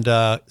 And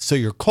so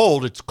you're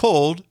cold. It's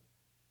cold.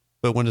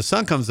 But when the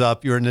sun comes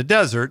up, you're in the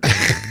desert.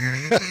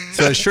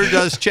 So it sure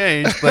does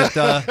change. But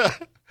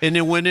and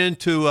then went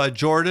into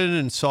Jordan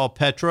and saw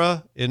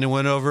Petra, and then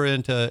went over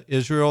into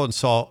Israel and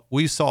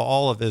we saw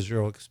all of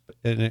Israel,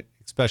 and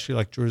especially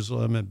like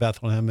Jerusalem and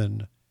Bethlehem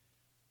and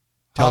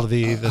Tel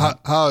Aviv.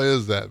 How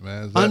is that,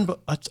 man?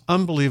 It's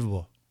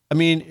unbelievable.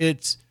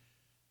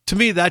 To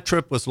me, that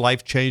trip was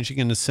life-changing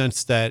in the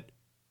sense that,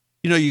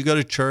 you go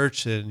to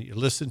church and you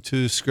listen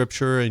to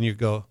scripture and you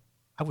go,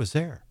 I was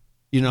there.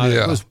 It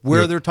was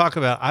where they're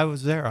talking about, I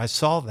was there. I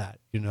saw that,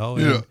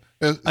 And,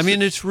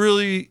 it's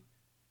really,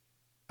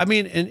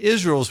 and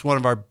Israel is one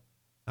of our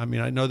I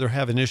mean, I know they're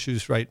having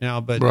issues right now,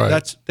 but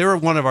right. they're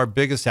one of our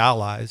biggest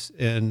allies,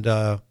 and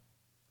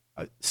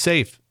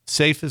safe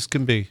as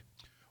can be.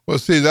 Well,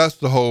 see, that's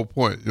the whole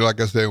point. Like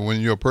I said,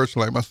 when you're a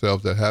person like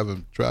myself that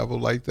haven't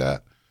traveled like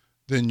that,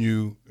 then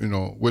you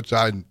know, which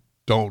I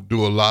don't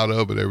do a lot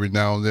of, but every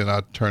now and then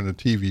I turn the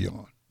TV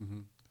on. Mm-hmm.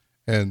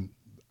 And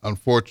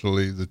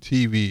unfortunately, the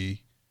TV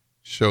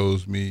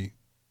shows me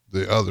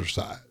the other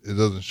side. It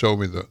doesn't show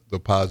me the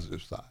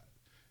positive side.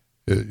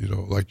 It, you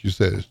know, like you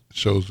said, it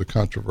shows the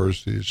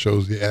controversy. It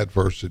shows the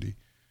adversity.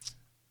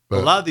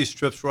 But a lot of these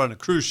trips were on a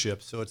cruise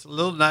ship, so it's a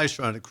little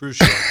nicer on a cruise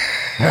ship.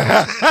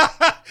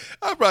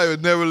 I probably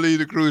would never leave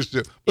the cruise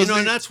ship. But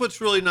and that's what's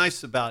really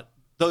nice about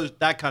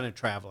that kind of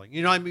traveling.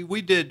 You know, I mean,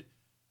 we did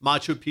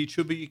Machu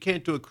Picchu, but you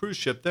can't do a cruise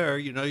ship there.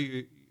 You know,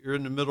 you're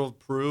in the middle of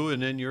Peru,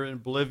 and then you're in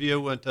Bolivia,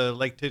 went to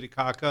Lake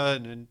Titicaca,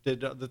 and then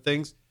did other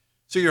things.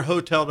 So you're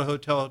hotel to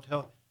hotel.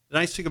 The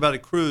nice thing about a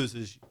cruise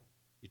is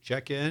you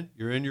check in,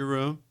 you're in your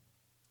room,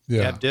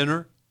 you have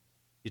dinner,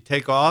 you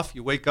take off,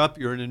 you wake up,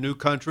 you're in a new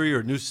country or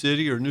a new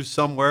city or new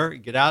somewhere. You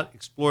get out,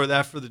 explore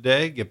that for the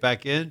day, get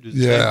back in, do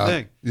the same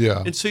thing.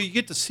 Yeah. And so you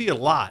get to see a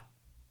lot.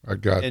 I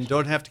got and you.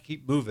 Don't have to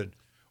keep moving.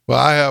 Well,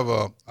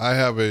 I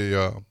have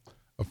a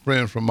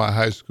friend from my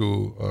high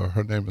school.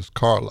 Her name is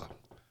Carla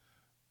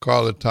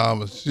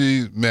Thomas.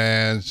 I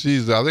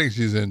think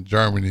she's in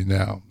Germany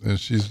now, and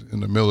she's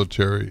in the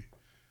military.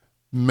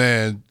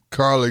 Man,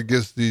 Carla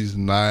gets these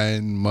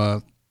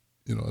 9-month,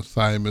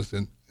 assignments,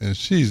 and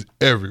she's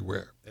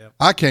everywhere. Yep.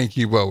 I can't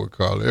keep up with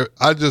Carla.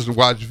 I just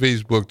watch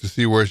Facebook to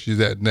see where she's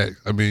at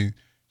next. I mean,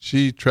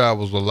 she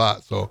travels a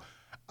lot, so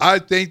I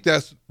think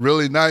that's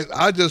really nice.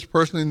 I just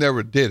personally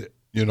never did it,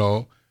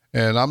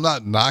 and I'm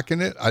not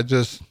knocking it. I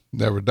just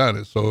never done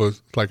it. So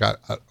it's like I'm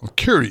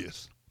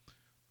curious,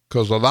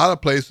 because a lot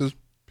of places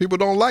people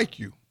don't like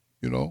you,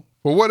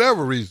 for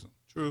whatever reason.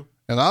 True.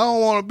 And I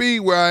don't want to be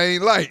where I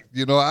ain't liked.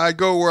 I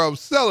go where I'm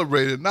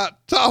celebrated,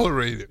 not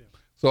tolerated. Yeah.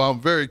 So I'm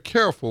very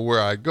careful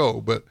where I go.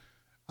 But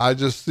I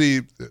just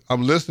see,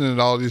 I'm listening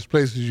to all these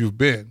places you've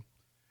been,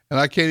 and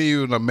I can't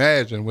even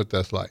imagine what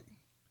that's like.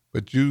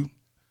 But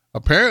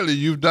apparently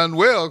you've done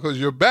well, because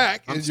you're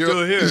back. I'm and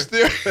still here. You're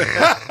still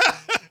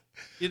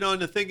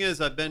and the thing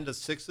is, I've been to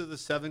 6 of the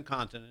 7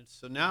 continents.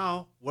 So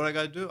now what I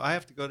got to do, I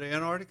have to go to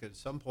Antarctica at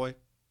some point.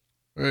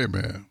 Hey,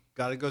 man.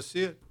 Got to go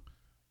see it.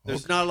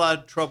 There's not a lot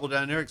of trouble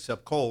down there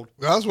except cold.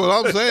 That's what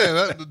I'm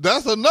saying.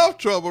 That's enough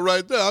trouble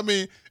right there. I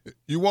mean,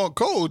 you want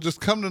cold,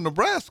 just come to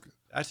Nebraska.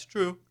 That's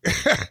true.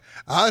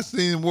 I've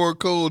seen more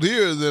cold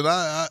here than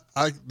I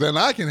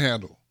can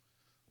handle.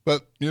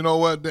 But you know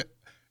what?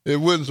 It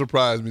wouldn't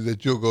surprise me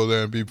that you'll go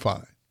there and be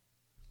fine.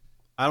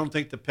 I don't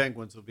think the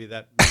penguins will be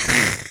that.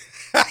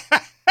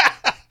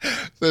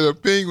 So the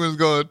penguin's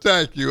going to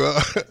attack you.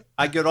 Huh?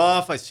 I get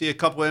off. I see a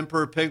couple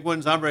emperor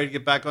penguins. I'm ready to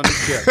get back on the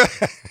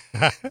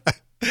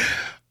ship.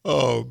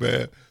 Oh,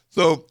 man.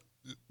 So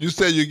you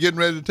said you're getting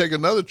ready to take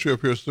another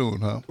trip here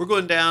soon, huh? We're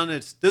going down.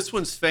 This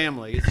one's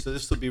family, so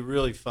this will be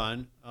really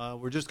fun.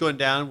 We're just going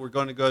down. We're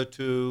going to go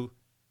to,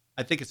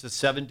 I think it's a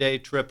 7-day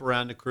trip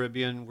around the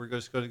Caribbean. We're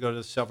just going to go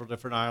to several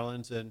different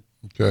islands. And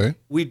okay.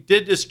 We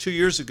did this 2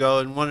 years ago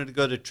and wanted to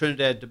go to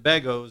Trinidad and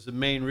Tobago. It was the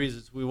main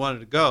reasons we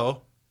wanted to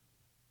go.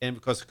 And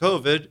because of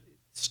COVID,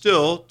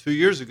 still 2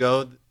 years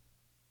ago,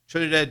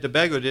 Trinidad and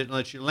Tobago didn't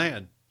let you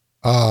land.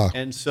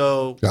 And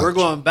so we're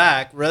going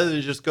back. Rather than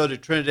just go to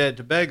Trinidad and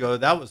Tobago,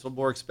 that was a little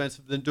more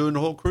expensive than doing the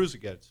whole cruise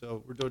again.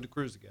 So we're doing the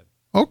cruise again.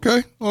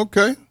 Okay.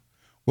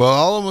 Well,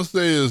 all I'm going to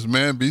say is,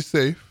 man, be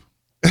safe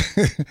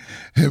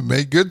and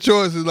make good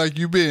choices like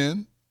you've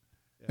been.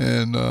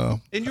 Yeah.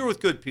 And you're with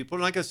good people.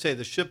 And like I say,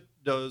 the ship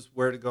knows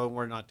where to go and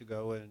where not to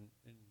go. And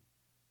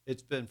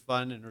it's been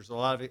fun. And there's a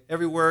lot of it.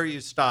 Everywhere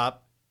you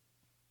stop,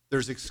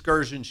 there's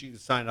excursions you can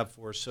sign up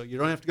for, so you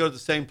don't have to go to the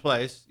same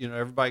place.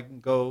 Everybody can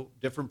go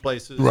different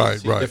places,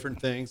 and see different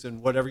things,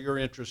 and whatever your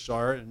interests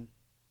are, and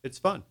it's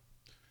fun.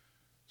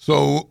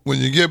 So when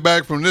you get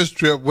back from this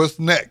trip, what's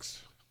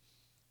next?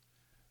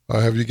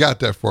 Have you got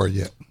that far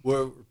yet?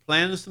 We're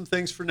planning some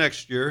things for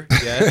next year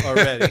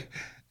already.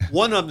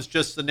 One of them is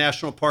just the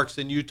national parks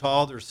in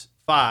Utah. There's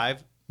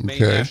 5 main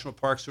national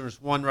parks, and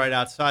there's one right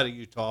outside of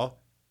Utah,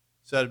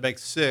 so that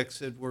makes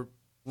 6, and we're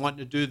wanting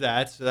to do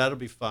that, so that'll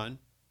be fun.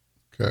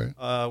 Okay.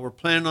 We're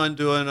planning on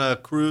doing a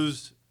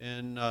cruise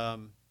in,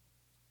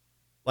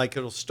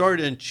 it'll start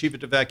in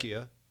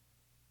Civitavecchia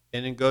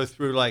and then go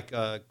through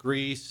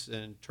Greece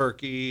and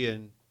Turkey,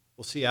 and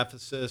we'll see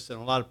Ephesus and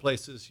a lot of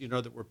places,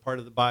 that were part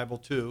of the Bible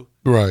too.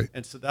 Right.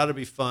 And so that'll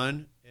be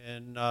fun.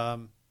 And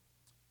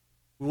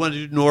we want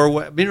to do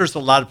Norway. I mean, there's a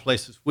lot of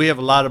places. We have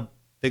a lot of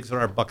things on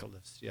our bucket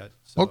list yet.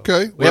 So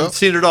okay. We haven't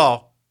seen it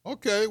all.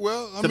 Okay,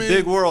 well, it's a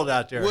big world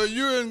out there. Well,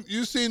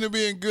 you seem to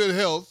be in good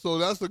health, so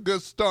that's a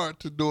good start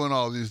to doing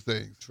all these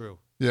things. True.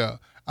 Yeah,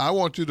 I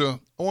want you to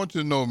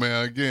know,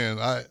 man. Again,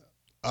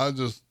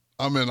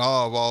 I'm in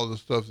awe of all the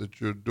stuff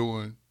that you're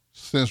doing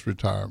since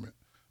retirement,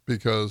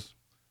 because,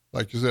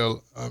 like you said,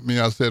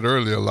 I said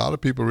earlier, a lot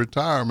of people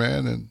retire,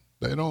 man, and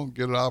they don't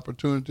get an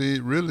opportunity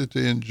really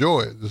to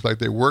enjoy it. It's like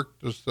they work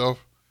their stuff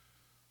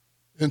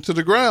into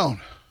the ground.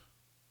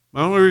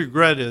 My only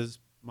regret is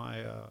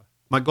my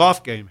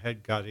golf game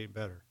had got any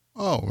better.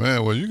 Oh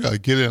man, well you got to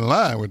get in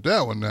line with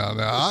that one now.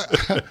 Now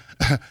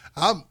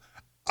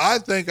I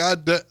think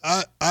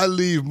I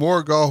leave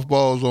more golf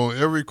balls on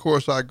every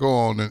course I go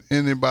on than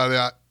anybody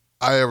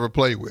I ever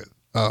play with.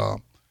 But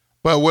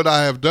what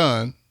I have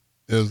done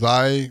is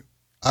I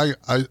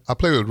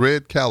play with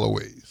red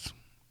Callaways,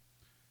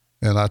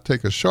 and I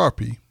take a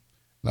Sharpie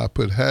and I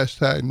put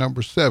hashtag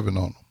number 7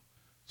 on them,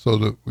 so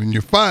that when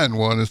you find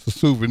one, it's a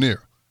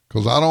souvenir.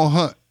 Because I don't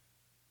hunt.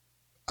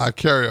 I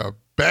carry a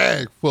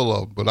bag full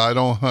of them, but I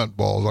don't hunt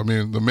balls. I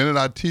mean, the minute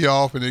I tee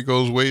off and it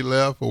goes way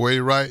left or way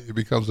right, it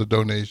becomes a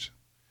donation.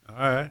 All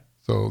right.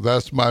 So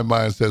that's my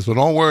mindset. So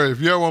don't worry. If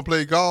you ever want to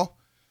play golf,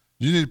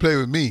 you need to play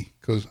with me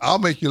because I'll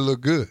make you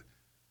look good.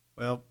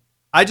 Well,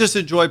 I just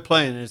enjoy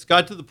playing. And it's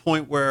got to the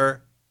point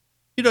where,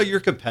 you're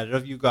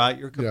competitive. You're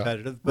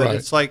competitive. Yeah, but right.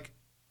 It's like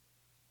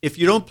if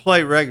you don't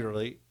play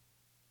regularly,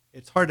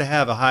 it's hard to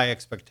have a high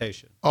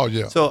expectation. Oh,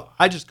 yeah. So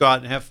I just go out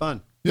and have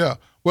fun. Yeah.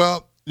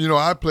 Well,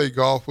 I play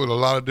golf with a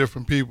lot of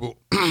different people.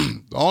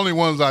 The only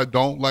ones I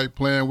don't like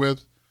playing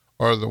with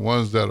are the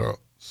ones that are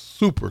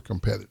super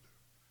competitive.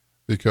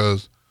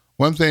 Because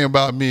one thing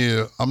about me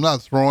is I'm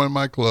not throwing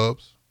my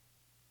clubs,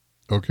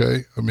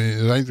 okay? I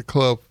mean, it ain't the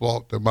club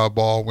fault that my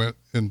ball went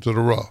into the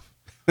rough.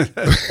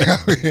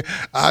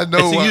 I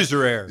know it's a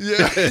user error.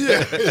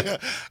 Yeah.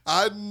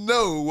 I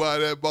know why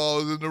that ball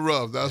is in the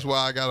rough. That's why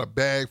I got a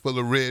bag full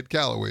of red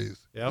Callaways.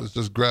 Yep. Let's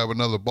just grab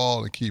another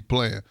ball and keep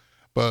playing.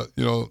 But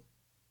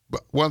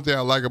but one thing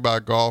I like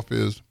about golf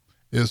is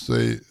it's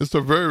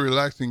a very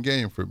relaxing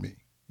game for me.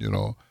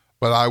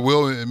 But I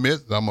will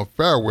admit that I'm a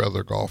fair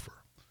weather golfer.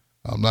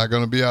 I'm not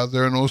going to be out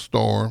there in no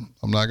storm.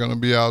 I'm not going to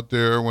be out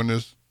there when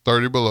it's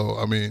 30 below.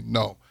 I mean,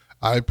 no.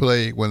 I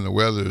play when the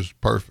weather is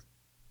perfect.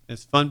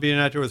 It's fun being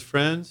out there with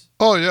friends.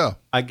 Oh, yeah.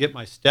 I get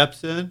my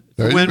steps in. It's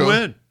there a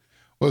win-win.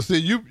 Well, see,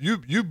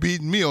 you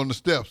beating me on the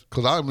steps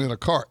because I'm in a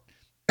cart.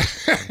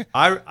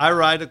 I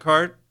ride a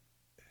cart,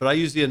 but I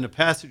usually in the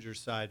passenger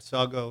side. So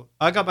I'll go,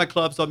 I got my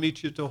clubs, I'll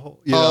meet you at the hole.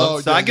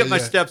 So I get my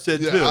steps in,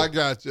 too. I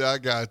got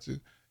you.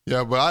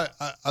 Yeah, but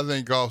I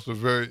think golf's a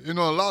very, a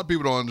lot of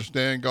people don't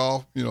understand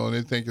golf, and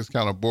they think it's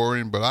kind of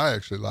boring, but I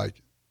actually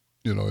like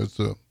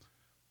it.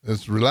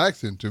 It's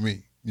relaxing to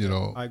me,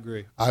 I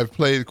agree. I've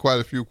played quite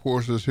a few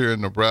courses here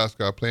in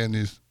Nebraska. I play in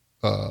these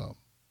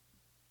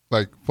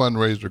like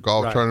fundraiser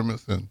golf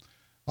tournaments and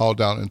all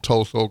down in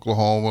Tulsa,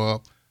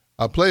 Oklahoma.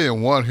 I play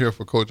in one here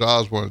for Coach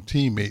Osborne's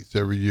teammates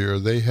every year.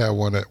 They have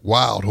one at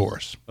Wild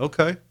Horse.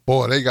 Okay.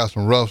 Boy, they got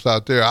some roughs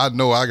out there. I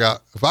know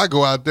if I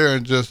go out there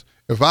and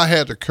if I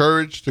had the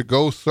courage to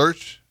go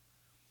search,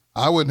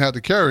 I wouldn't have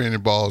to carry any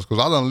balls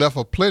because I done left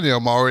plenty of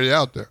them already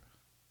out there.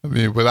 I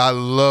mean, but I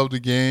love the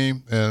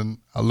game, and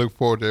I look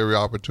forward to every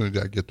opportunity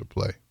I get to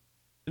play.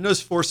 And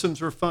those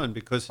foursomes are fun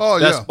because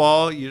best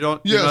ball, you don't,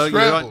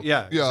 scrambles.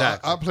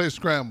 Exactly. I play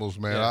scrambles,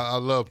 man. Yeah. I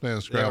love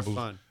playing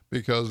scrambles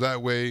because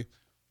that way,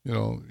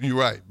 you're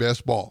right,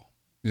 best ball.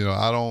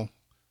 I don't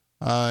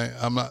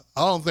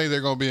think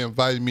they're going to be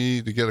inviting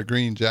me to get a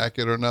green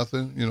jacket or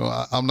nothing.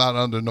 I'm not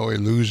under no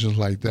illusions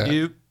like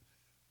that.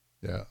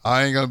 Yeah,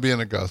 I ain't going to be in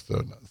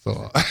Augusta.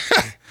 So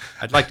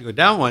I'd like to go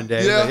down one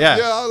day. Yeah,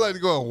 I'd like to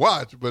go and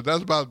watch, but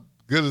that's about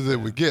good as it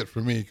would get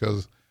for me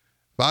because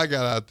if I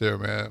got out there,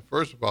 man,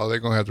 first of all, they're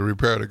going to have to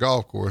repair the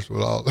golf course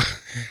with all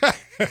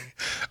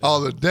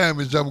the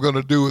damage I'm going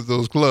to do with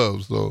those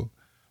clubs. So,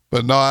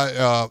 but no,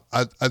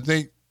 I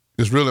think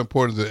it's really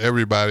important that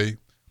everybody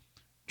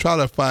try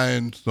to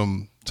find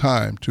some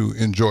time to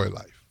enjoy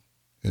life.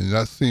 And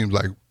that seems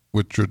like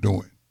what you're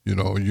doing. You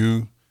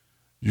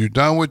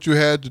done what you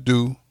had to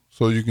do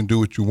so you can do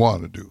what you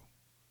want to do.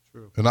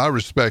 True. And I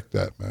respect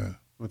that, man.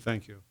 Well,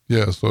 thank you.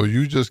 Yeah, so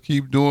you just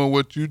keep doing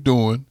what you're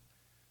doing,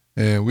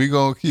 and we're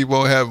going to keep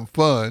on having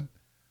fun.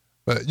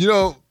 But,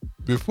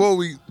 before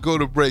we go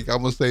to break,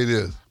 I'm going to say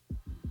this.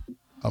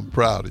 I'm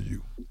proud of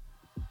you.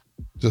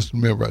 Just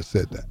remember I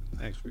said that.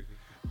 Thanks, Ricky.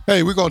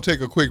 Hey, we're going to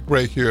take a quick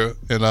break here,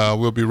 and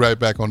we'll be right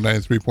back on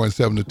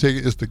 93.7. The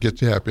Ticket is to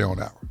get you happy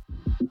on hour.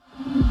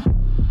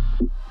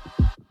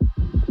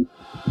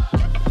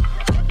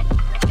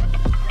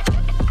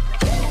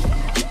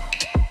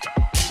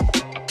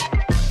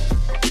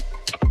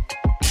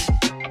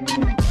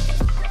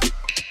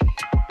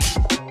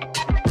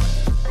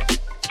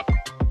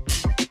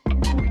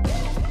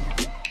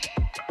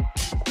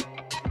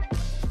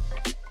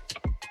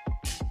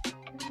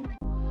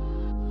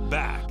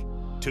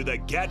 To the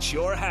Get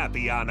Your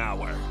Happy On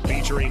Hour,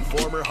 featuring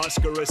former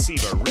Husker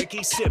receiver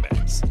Ricky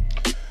Simmons.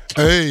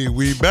 Hey,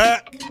 we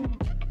back.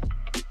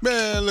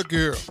 Man, look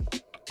here.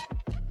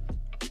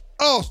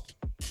 Austin,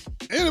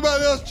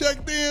 anybody else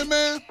checked in,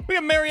 man? We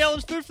got Mary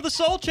Ellen's Food for the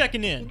Soul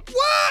checking in.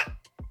 What?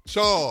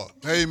 Charles,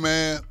 hey,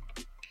 man,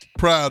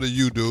 proud of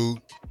you, dude.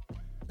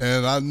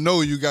 And I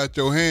know you got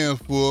your hands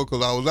full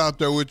because I was out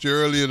there with you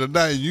earlier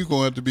tonight. You're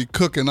going to have to be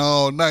cooking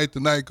all night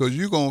tonight because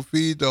you're going to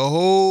feed the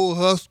whole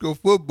Husker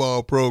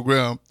football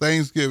program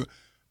Thanksgiving.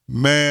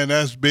 Man,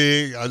 that's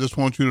big. I just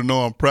want you to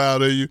know I'm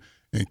proud of you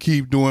and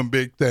keep doing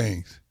big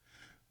things.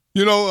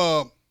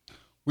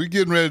 we're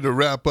getting ready to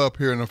wrap up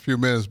here in a few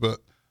minutes, but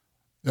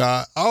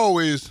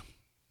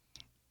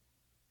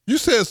you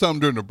said something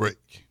during the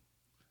break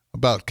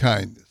about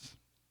kindness.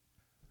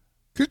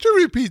 Could you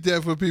repeat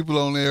that for people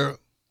on there?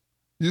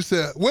 You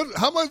said,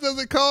 how much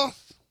does it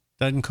cost?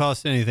 Doesn't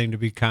cost anything to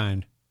be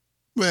kind.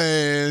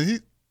 Man,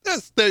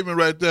 that statement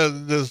right there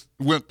just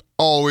went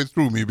all the way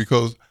through me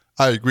because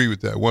I agree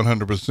with that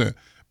 100%.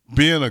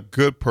 Being a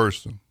good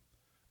person,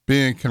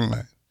 being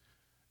kind.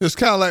 It's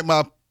kind of like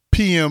my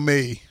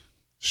PMA,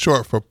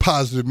 short for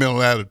positive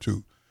mental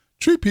attitude.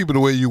 Treat people the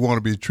way you want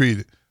to be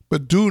treated,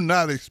 but do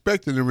not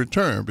expect it in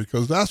return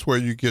because that's where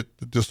you get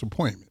the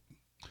disappointment.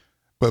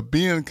 But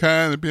being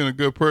kind and being a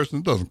good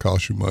person doesn't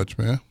cost you much,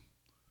 man.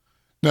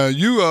 Now,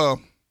 you've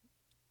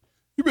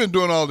been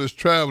doing all this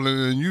traveling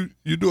and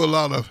you do a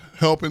lot of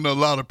helping a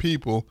lot of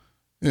people,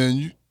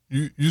 and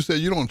you say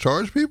you don't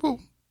charge people?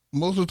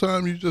 Most of the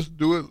time you just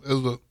do it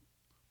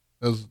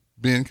as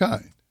being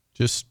kind.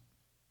 Just,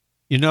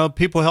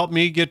 people help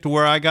me get to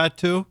where I got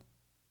to,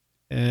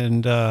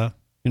 and,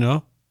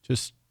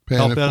 just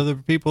help other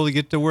people to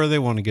get to where they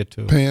want to get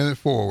to. Paying it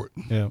forward.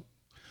 Yeah.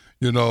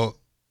 The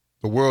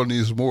world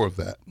needs more of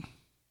that.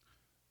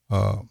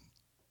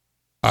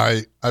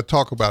 I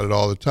talk about it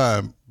all the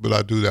time, but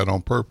I do that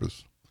on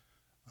purpose.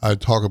 I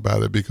talk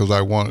about it because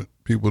I want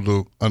people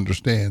to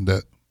understand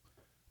that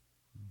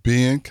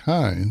being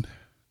kind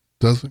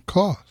doesn't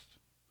cost.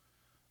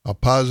 A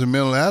positive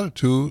mental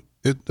attitude,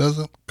 it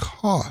doesn't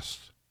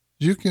cost.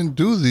 You can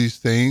do these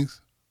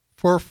things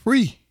for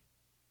free.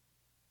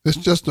 It's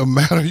just a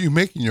matter of you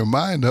making your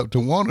mind up to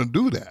want to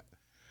do that.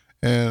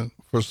 And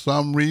for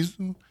some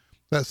reason,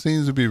 that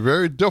seems to be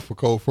very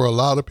difficult for a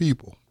lot of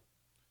people.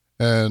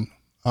 And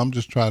I'm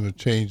just trying to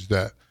change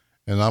that.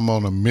 And I'm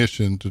on a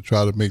mission to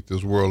try to make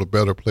this world a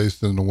better place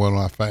than the one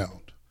I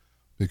found.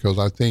 Because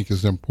I think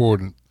it's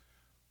important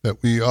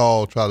that we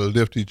all try to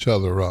lift each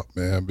other up,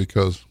 man,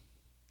 because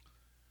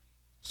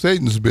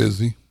Satan's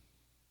busy.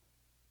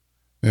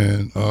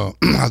 And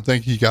I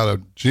think he got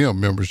a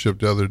gym membership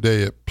the other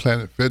day at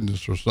Planet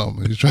Fitness or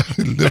something. He's trying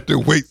to lift their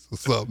weights or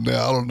something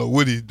now. I don't know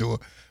what he's doing,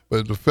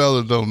 but the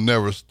fella don't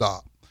never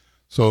stop.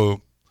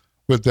 So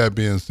with that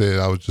being said,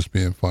 I was just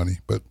being funny.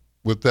 But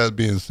with that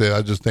being said,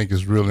 I just think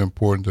it's really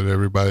important that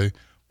everybody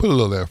put a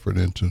little effort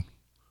into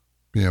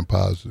being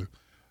positive.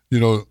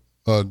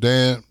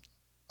 Dan,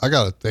 I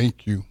got to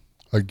thank you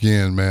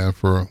again, man,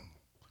 for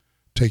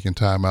taking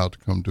time out to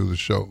come do the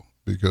show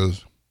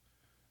because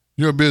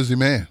you're a busy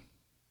man.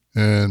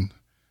 And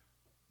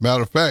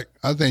matter of fact,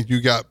 I think you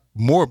got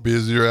more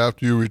busier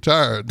after you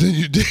retired than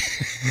you did.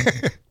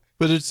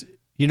 But it's,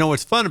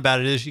 what's fun about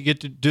it is you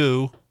get to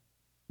do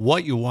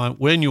what you want,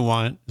 when you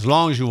want, as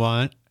long as you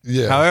want,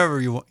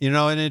 however you want,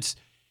 and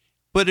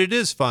but it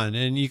is fun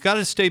and you got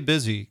to stay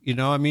busy.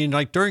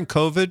 Like during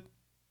COVID,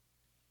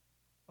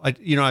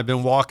 I've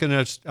been walking,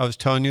 as I was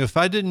telling you, if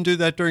I didn't do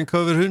that during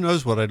COVID, who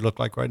knows what I'd look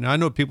like right now. I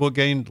know people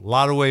gained a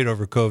lot of weight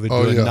over COVID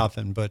doing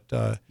nothing, but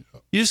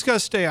you just got to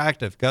stay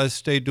active, got to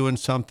stay doing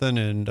something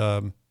and,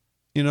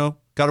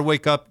 got to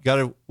wake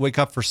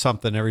up for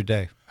something every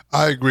day.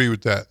 I agree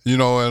with that.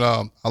 And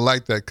I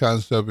like that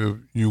concept. If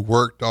you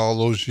worked all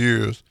those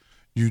years,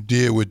 you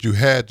did what you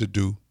had to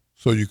do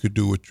so you could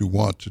do what you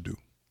want to do.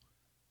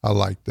 I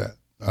like that.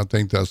 I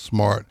think that's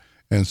smart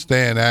and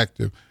staying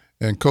active.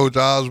 And Coach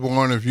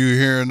Osborne, if you're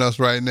hearing us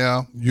right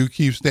now, you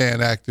keep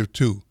staying active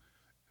too.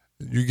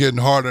 You're getting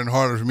harder and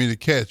harder for me to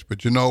catch,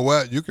 but you know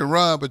what? You can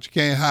run, but you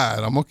can't hide.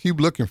 I'm going to keep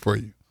looking for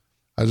you.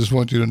 I just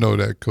want you to know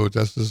that, Coach.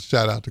 That's just a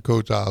shout out to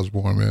Coach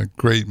Osborne, man.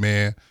 Great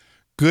man.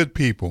 Good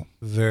people.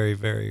 Very,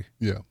 very.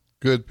 Yeah,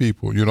 good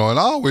people. And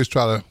I always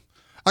I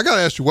got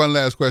to ask you one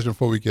last question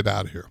before we get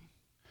out of here.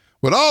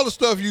 With all the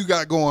stuff you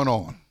got going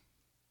on,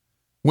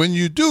 when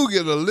you do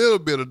get a little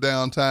bit of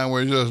downtime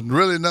where there's just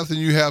really nothing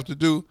you have to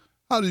do,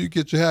 how do you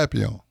get your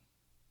happy on?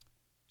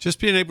 Just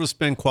being able to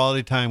spend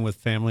quality time with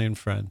family and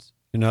friends.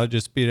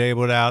 Just being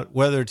able to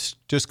whether it's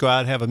just go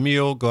out, have a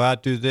meal, go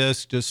out, do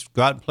this, just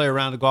go out and play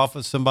around the golf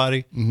with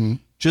somebody. Mm-hmm.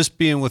 Just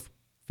being with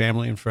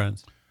family and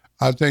friends.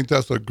 I think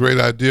that's a great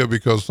idea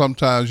because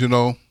sometimes,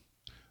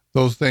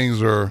 those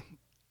things are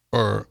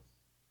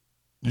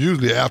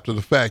usually after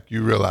the fact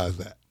you realize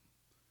that.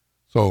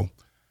 So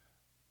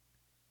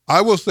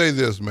I will say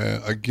this,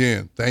 man.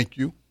 Again, thank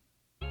you.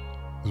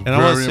 And I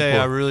want to say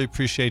I really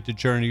appreciate the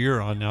journey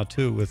you're on now,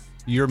 too, with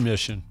your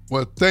mission.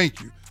 Well,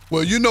 thank you.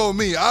 Well, you know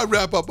me. I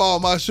wrap up all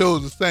my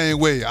shows the same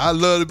way. I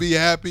love to be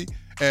happy,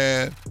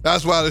 and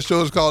that's why the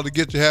show is called the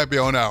Get You Happy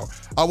On Hour.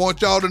 I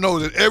want y'all to know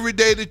that every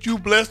day that you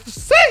blessed to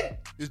see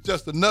is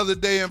just another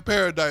day in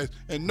paradise.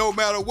 And no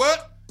matter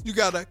what, you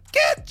got to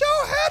get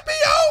your happy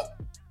on.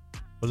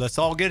 Well, let's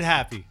all get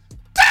happy.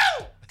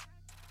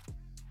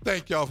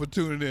 Thank y'all for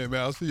tuning in,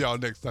 man. I'll see y'all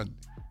next Sunday.